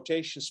angular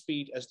rotation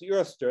speed as the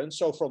Earth turns.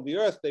 So from the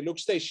Earth, they look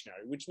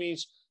stationary, which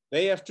means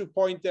they have to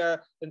point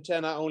their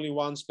antenna only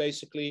once,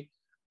 basically,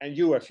 and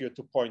you have to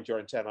point your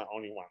antenna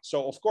only once.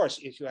 So of course,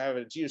 if you have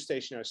a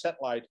geostationary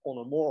satellite on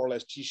a more or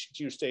less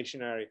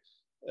geostationary,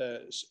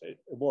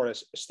 more or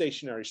less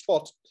stationary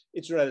spot,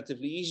 it's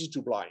relatively easy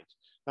to blind.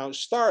 Now,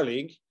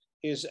 Starlink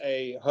is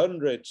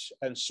 100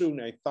 and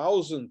soon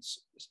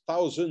thousands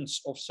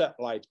of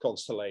satellite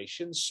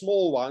constellations,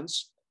 small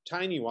ones,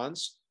 tiny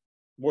ones,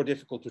 more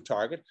difficult to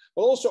target,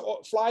 but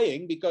also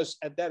flying, because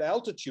at that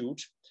altitude,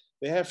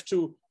 they have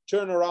to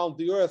turn around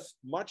the Earth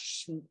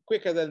much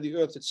quicker than the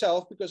Earth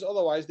itself, because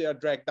otherwise they are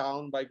dragged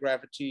down by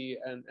gravity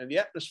and the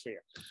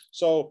atmosphere.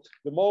 So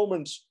the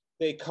moment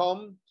they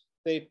come,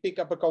 they pick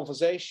up a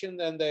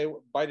conversation, and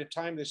by the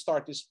time they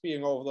start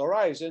disappearing over the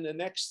horizon, the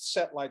next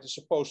satellite is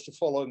supposed to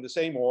follow in the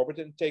same orbit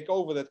and take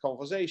over that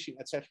conversation,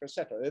 etc.,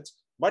 etc. It's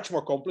much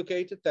more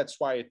complicated. That's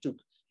why it took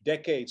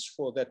decades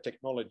for that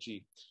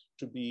technology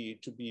to be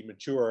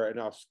mature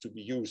enough to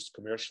be used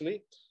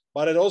commercially.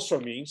 But it also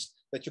means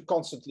that you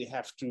constantly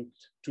have to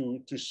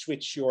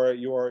switch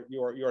your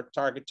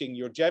targeting,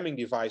 your jamming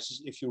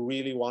devices, if you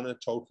really want to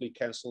totally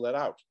cancel that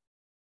out.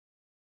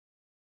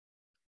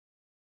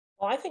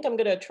 Well, I think I'm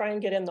going to try and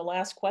get in the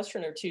last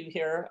question or two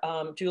here,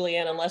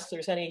 Julianne, unless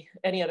there's any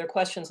other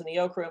questions in the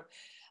Oak Room.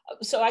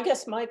 So I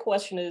guess my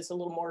question is a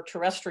little more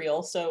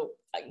terrestrial. So,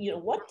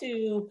 what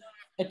do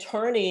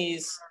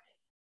attorneys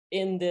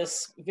in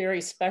this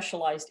very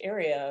specialized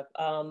area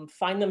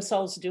find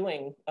themselves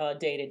doing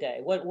day to day?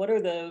 What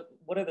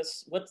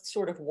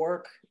sort of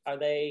work are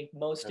they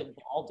most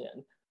involved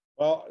in?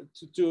 Well,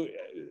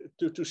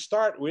 to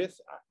start with,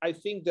 I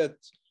think that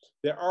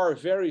there are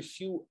very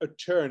few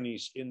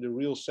attorneys in the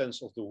real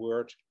sense of the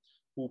word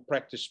who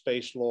practice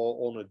space law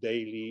on a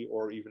daily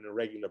or even a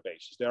regular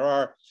basis. There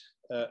are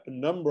a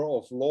number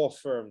of law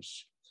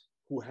firms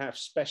who have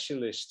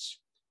specialists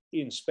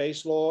in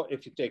space law.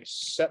 If you take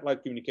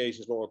satellite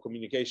communications law or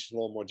communications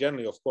law more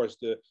generally, of course,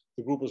 the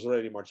group is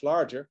already much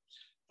larger.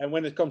 And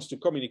when it comes to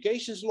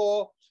communications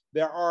law,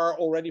 there are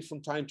already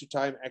from time to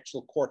time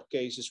actual court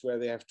cases where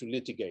they have to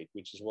litigate,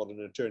 which is what an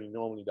attorney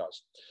normally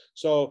does.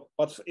 So,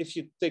 but if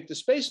you take the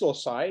space law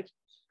side,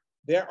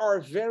 there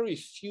are very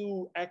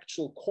few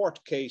actual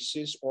court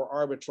cases or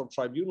arbitral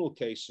tribunal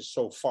cases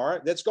so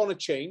far. That's going to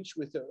change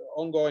with the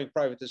ongoing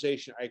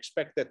privatization. I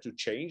expect that to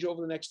change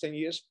over the next 10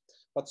 years.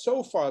 But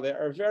so far, there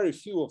are very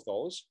few of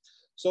those.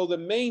 So the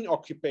main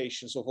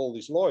occupations of all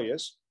these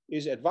lawyers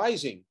is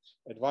advising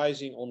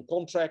on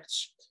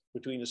contracts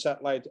between the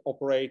satellite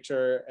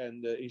operator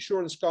and the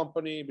insurance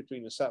company,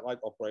 between the satellite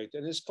operator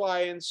and his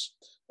clients,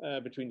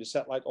 between the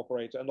satellite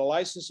operator and the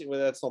licensing. Well,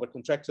 that's not a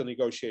contractual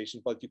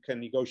negotiation, but you can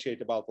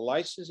negotiate about the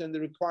license and the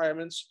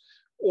requirements.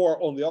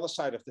 Or on the other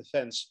side of the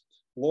fence,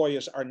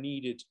 lawyers are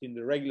needed in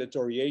the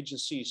regulatory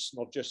agencies,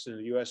 not just in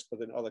the US,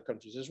 but in other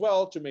countries as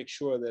well, to make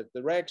sure that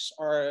the regs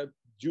are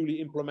duly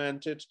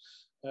implemented.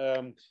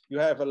 You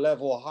have a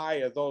level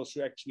higher, those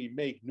who actually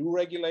make new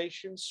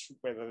regulations,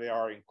 whether they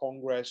are in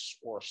Congress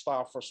or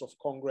staffers of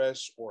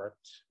Congress or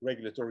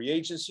regulatory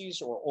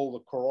agencies or all the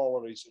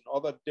corollaries in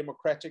other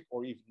democratic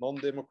or even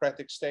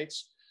non-democratic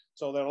states.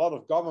 So there are a lot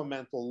of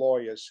governmental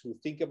lawyers who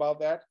think about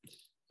that.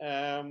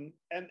 And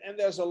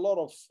there's a lot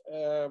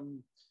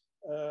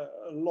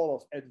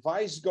of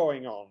advice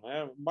going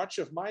on. Much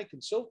of my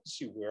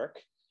consultancy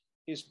work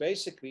is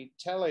basically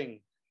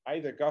telling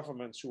either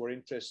governments who are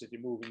interested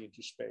in moving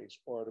into space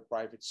or the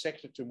private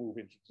sector to move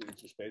into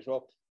space.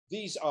 Well,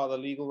 these are the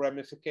legal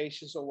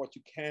ramifications of what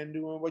you can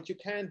do and what you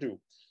can't do.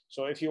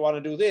 So if you want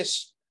to do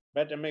this,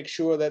 better make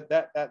sure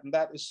that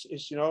is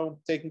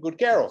taken good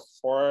care of.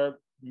 Or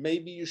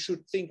maybe you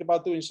should think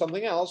about doing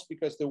something else,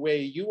 because the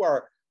way you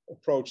are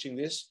approaching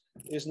this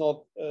is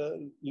not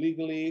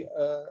legally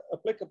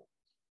applicable.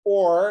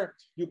 Or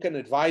you can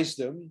advise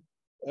them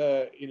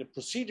in a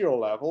procedural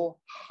level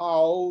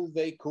how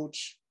they could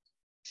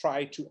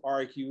try to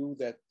argue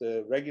that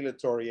the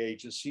regulatory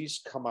agencies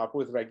come up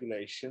with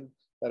regulation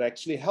that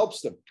actually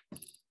helps them.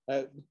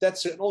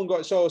 That's an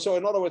ongoing. So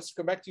in other words, to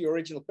come back to your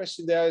original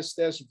question, there's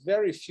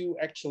very few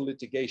actual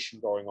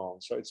litigation going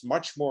on. So it's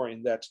much more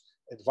in that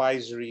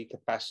advisory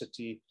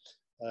capacity,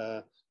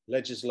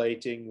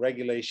 legislating,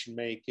 regulation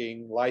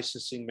making,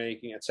 licensing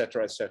making,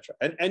 etc., etc.,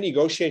 and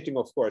negotiating,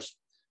 of course.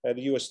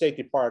 The US State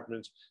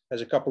Department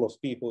has a couple of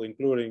people,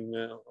 including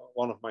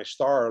one of my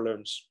star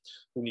alums,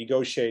 who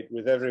negotiate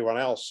with everyone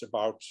else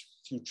about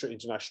future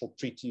international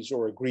treaties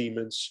or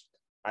agreements,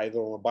 either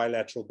on a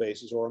bilateral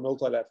basis or a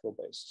multilateral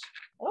basis.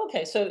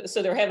 Okay, so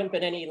there haven't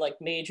been any like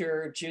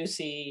major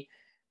juicy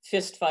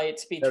fist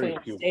fights between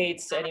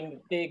states, any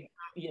big,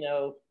 you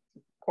know,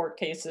 court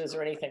cases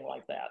or anything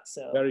like that.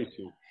 So very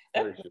few.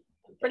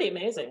 Pretty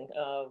amazing,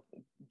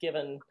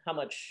 given how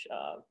much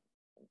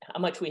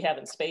we have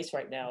in space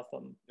right now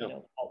from you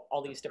know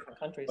all these different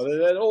countries. But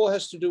that all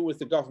has to do with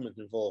the government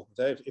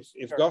involvement.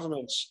 If Sure.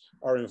 governments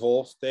are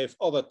involved, they have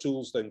other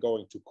tools than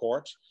going to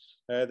court.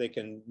 They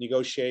can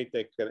negotiate,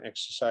 they can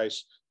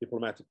exercise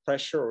diplomatic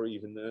pressure, or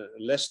even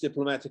less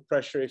diplomatic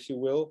pressure, if you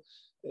will,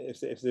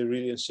 if they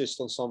really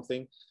insist on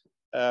something.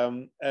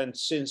 And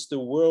since the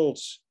world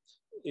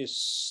is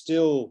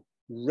still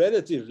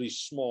relatively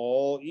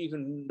small,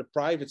 even the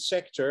private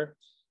sector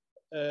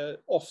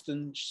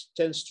often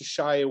tends to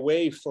shy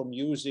away from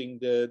using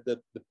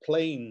the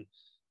plain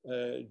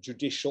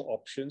judicial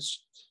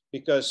options,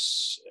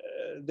 because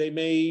they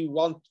may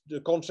want the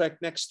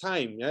contract next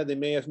time. Yeah? They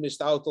may have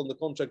missed out on the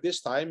contract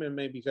this time and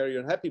may be very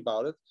unhappy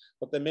about it,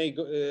 but they may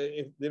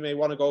they may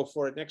want to go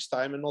for it next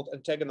time and not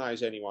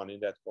antagonize anyone in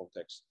that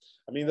context.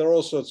 I mean, there are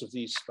all sorts of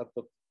these, but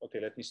okay,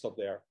 let me stop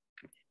there.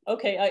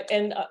 Okay,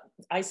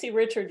 I see,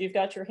 Richard, you've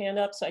got your hand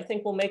up, so I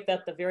think we'll make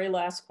that the very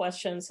last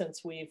question,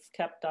 since we've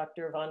kept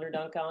Dr. von der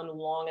Dunk on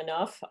long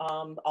enough,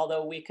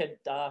 although we could,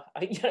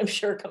 I'm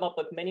sure, come up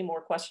with many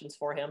more questions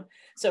for him.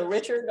 So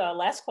Richard,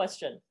 last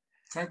question.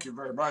 Thank you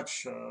very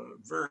much.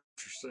 Very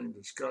interesting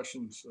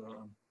discussions.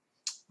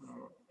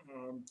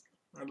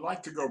 I'd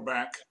like to go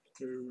back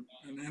to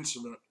an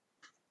incident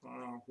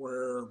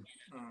where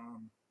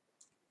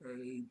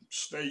a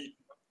state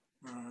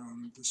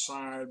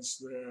decides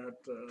that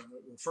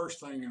the first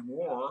thing in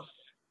war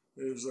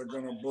is they're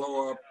going to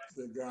blow up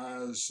the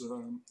guy's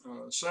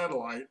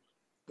satellite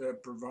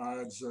that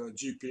provides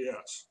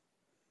GPS.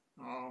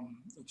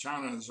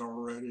 China has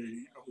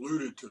already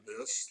alluded to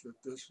this, that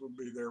this will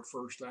be their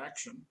first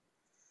action.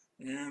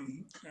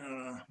 And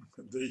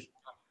the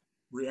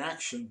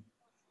reaction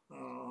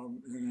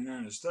in the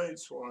United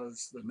States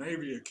was the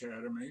Navy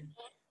Academy,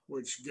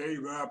 which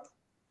gave up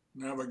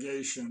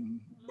navigation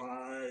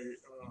by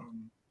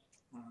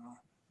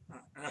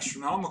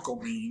astronomical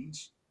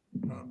means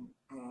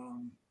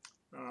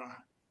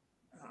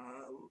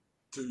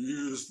to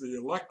use the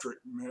electric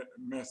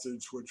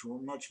methods, which were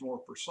much more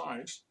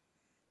precise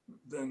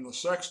than the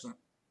sextant,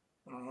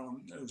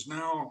 has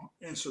now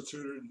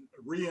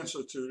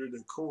reinstituted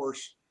a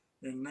course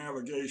in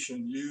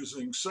navigation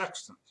using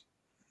sextants,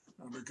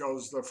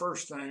 because the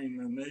first thing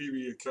the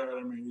Navy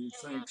Academy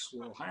thinks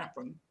will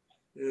happen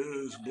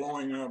is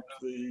blowing up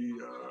the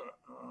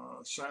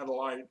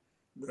satellite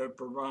that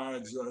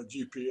provides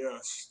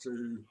GPS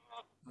to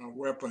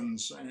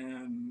weapons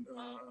and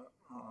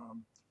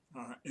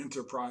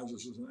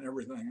enterprises and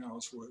everything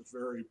else with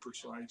very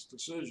precise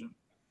decision.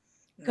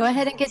 Go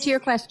ahead and get to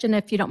your question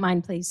if you don't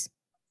mind, please.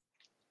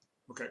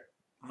 Okay,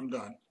 I'm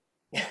done.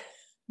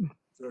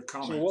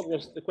 So what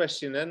was the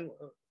question then?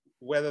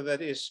 Whether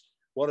that is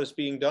what is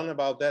being done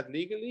about that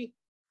legally?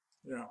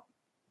 Yeah.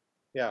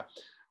 Yeah.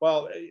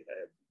 Well,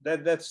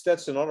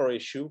 that's another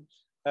issue,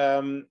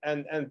 and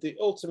the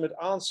ultimate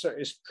answer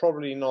is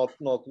probably not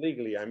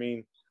legally. I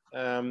mean,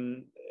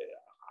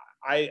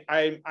 I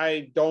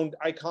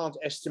can't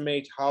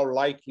estimate how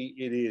likely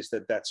it is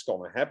that that's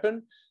going to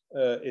happen.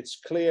 It's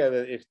clear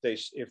that if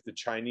the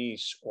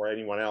Chinese or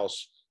anyone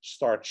else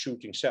start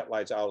shooting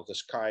satellites out of the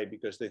sky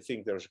because they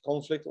think there's a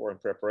conflict or in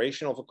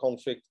preparation of a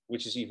conflict,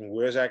 which is even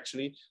worse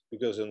actually,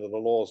 because under the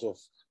laws of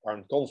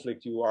armed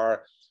conflict, you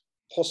are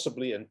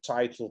possibly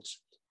entitled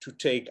to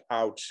take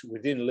out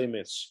within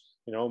limits,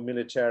 you know,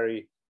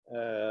 military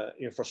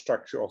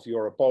infrastructure of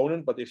your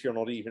opponent. But if you're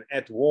not even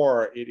at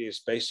war, it is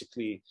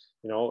basically,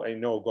 you know, a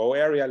no-go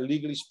area,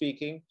 legally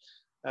speaking.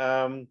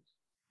 The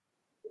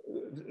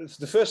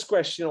first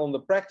question on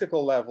the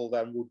practical level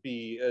then would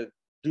be,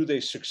 do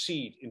they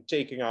succeed in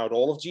taking out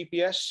all of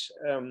GPS?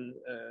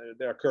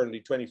 There are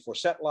currently 24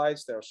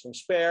 satellites, there are some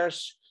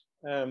spares,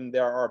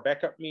 there are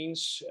backup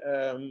means,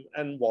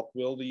 and what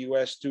will the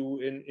US do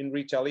in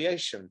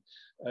retaliation?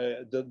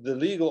 The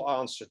legal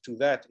answer to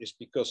that is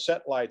because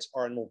satellites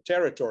are not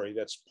territory.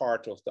 That's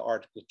part of the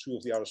Article 2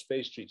 of the Outer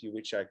Space Treaty,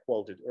 which I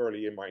quoted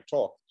early in my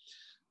talk.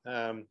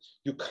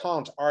 You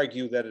can't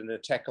argue that an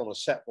attack on a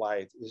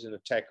satellite is an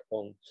attack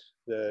on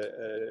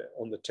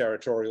the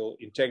territorial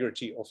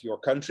integrity of your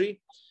country.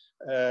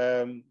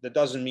 That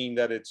doesn't mean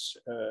that it's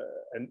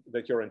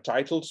that you're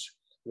entitled,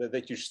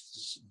 that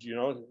you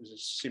know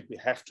simply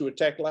have to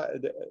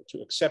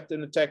accept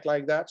an attack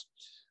like that.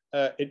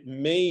 It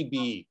may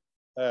be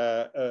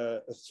a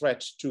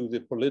threat to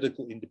the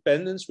political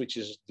independence, which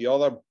is the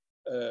other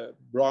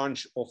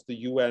branch of the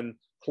UN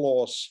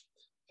clause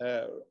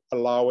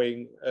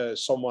allowing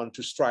someone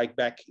to strike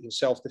back in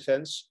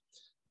self-defense.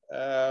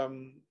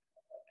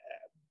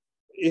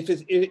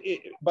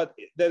 but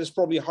that is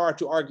probably hard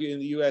to argue in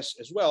the US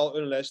as well,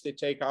 unless they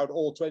take out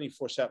all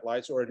 24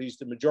 satellites, or at least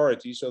the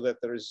majority, so that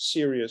there is a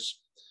serious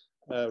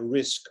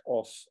risk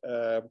of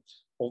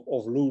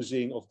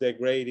losing, of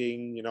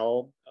degrading, you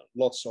know,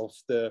 lots of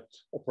the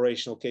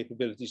operational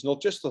capabilities, not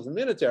just of the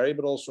military,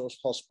 but also of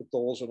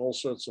hospitals and all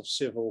sorts of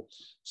civil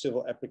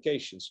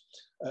applications.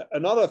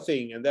 Another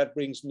thing, and that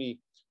brings me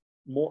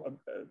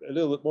a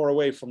little bit more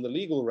away from the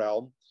legal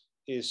realm,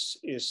 is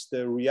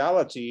the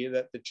reality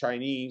that the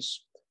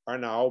Chinese are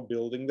now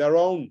building their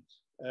own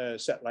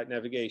satellite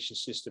navigation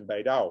system,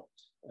 Beidou.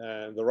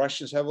 The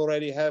Russians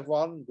already have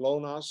one,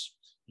 GLONASS.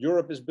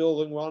 Europe is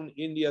building one,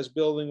 India is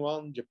building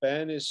one,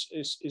 Japan is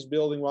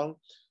building one.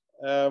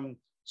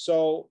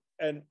 So,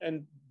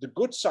 and the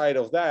good side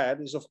of that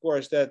is, of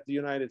course, that the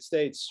United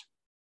States,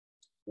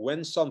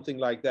 when something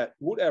like that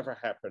would ever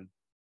happen,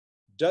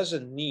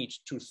 doesn't need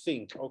to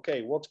think,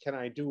 okay, what can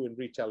I do in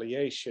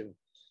retaliation?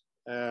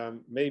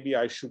 Maybe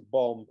I should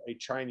bomb a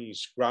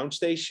Chinese ground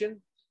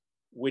station,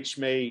 which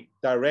may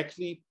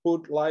directly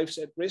put lives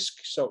at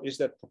risk. So is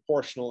that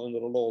proportional under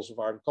the laws of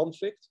armed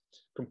conflict,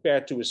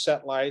 compared to a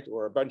satellite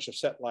or a bunch of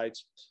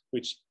satellites,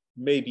 which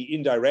maybe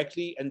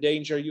indirectly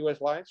endanger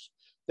US lives?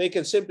 They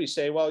can simply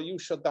say, well, you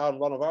shut down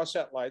one of our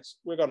satellites,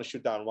 we're going to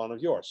shoot down one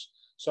of yours.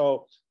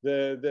 So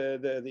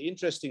the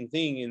interesting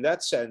thing in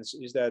that sense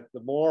is that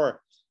the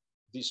more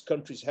these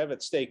countries have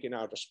at stake in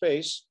outer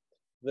space,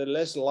 the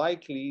less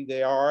likely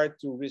they are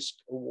to risk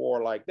a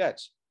war like that.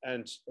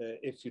 And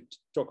if you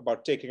talk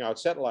about taking out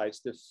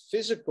satellites, the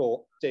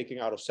physical taking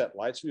out of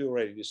satellites, we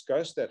already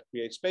discussed, that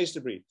creates space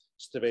debris.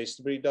 Space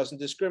debris doesn't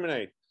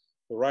discriminate.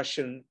 The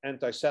Russian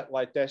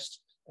anti-satellite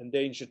test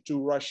endangered 2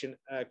 Russian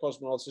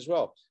cosmonauts as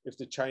well. If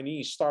the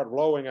Chinese start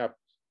blowing up,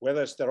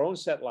 whether it's their own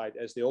satellite,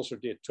 as they also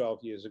did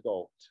 12 years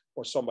ago,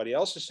 or somebody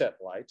else's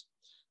satellite,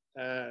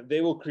 they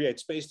will create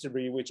space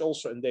debris, which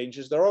also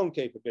endangers their own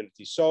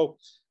capabilities. So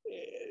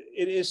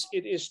it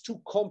is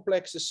too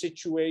complex a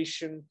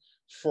situation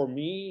for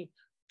me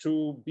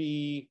to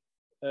be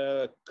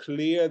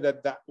clear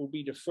that that would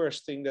be the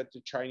first thing that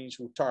the Chinese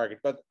would target.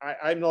 But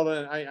I'm not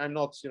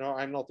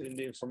in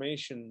the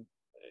information,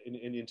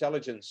 in the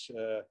intelligence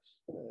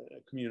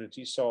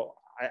community, so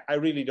I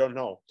really don't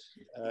know.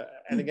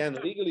 And again,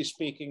 legally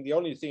speaking, the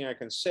only thing I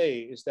can say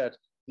is that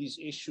these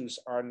issues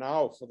are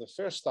now, for the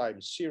first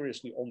time,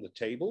 seriously on the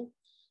table.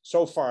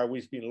 So far,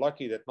 we've been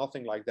lucky that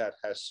nothing like that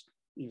has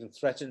even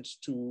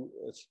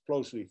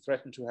closely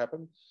threatened to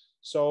happen.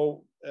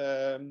 So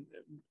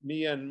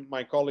me and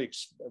my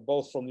colleagues,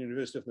 both from the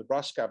University of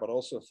Nebraska, but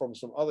also from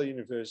some other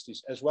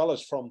universities, as well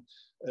as from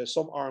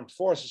some armed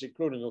forces,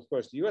 including, of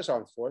course, the US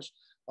Armed Force,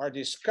 are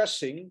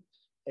discussing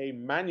a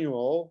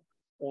manual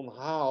on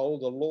how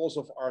the laws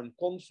of armed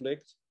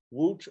conflict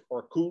would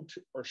or could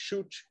or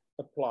should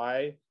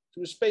apply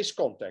to a space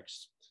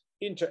context,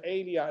 inter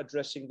alia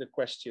addressing the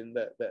question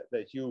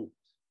that you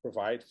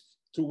provide,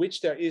 to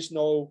which there is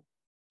no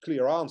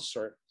clear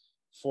answer,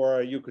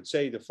 for, you could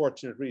say, the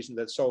fortunate reason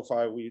that so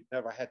far we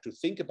never had to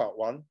think about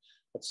one.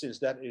 But since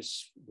that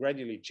is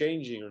gradually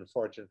changing,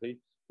 unfortunately,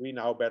 we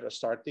now better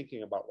start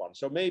thinking about one.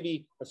 So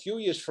maybe a few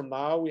years from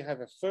now, we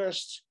have a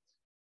first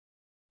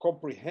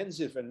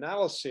comprehensive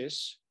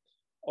analysis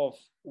of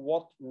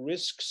what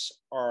risks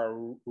are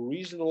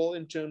reasonable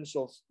in terms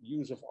of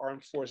use of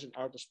armed force in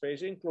outer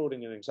space,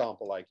 including an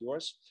example like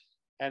yours,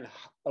 and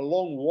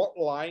along what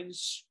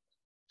lines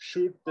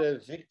should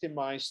the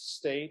victimized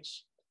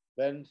states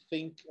then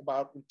think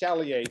about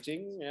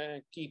retaliating,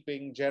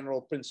 keeping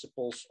general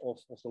principles of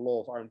the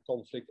law of armed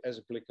conflict as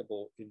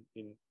applicable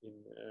in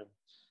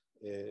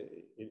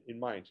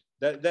mind.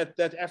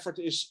 That effort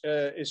is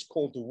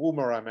called the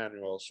Woomera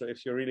Manual. So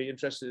if you're really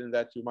interested in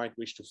that, you might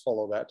wish to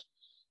follow that.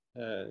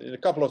 In a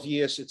couple of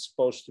years, it's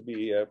supposed to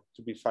be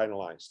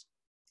finalized.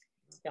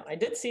 Yeah, I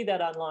did see that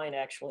online,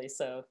 actually,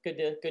 so good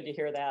to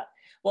hear that.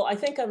 Well, I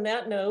think on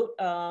that note,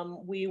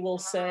 we will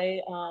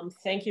say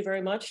thank you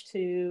very much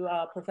to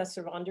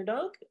Professor van der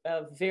Donk.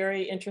 A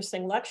very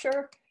interesting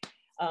lecture.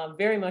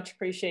 Very much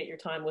appreciate your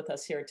time with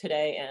us here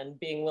today and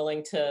being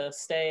willing to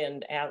stay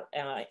and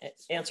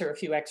answer a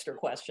few extra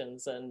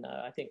questions than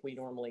I think we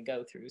normally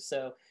go through.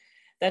 So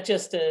that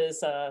just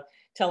is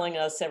telling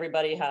us,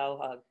 everybody,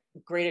 how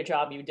great a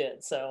job you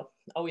did. So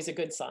always a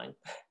good sign.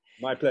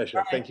 My pleasure.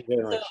 Right. Thank you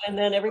very much. And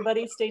then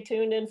everybody stay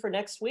tuned in for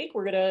next week.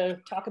 We're going to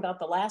talk about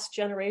the last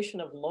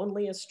generation of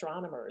lonely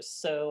astronomers.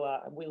 So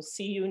we'll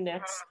see you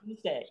next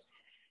Tuesday.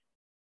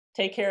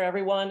 Take care,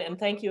 everyone. And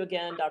thank you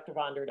again, Dr.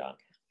 van der Donk.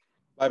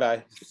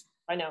 Bye-bye.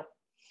 Bye now.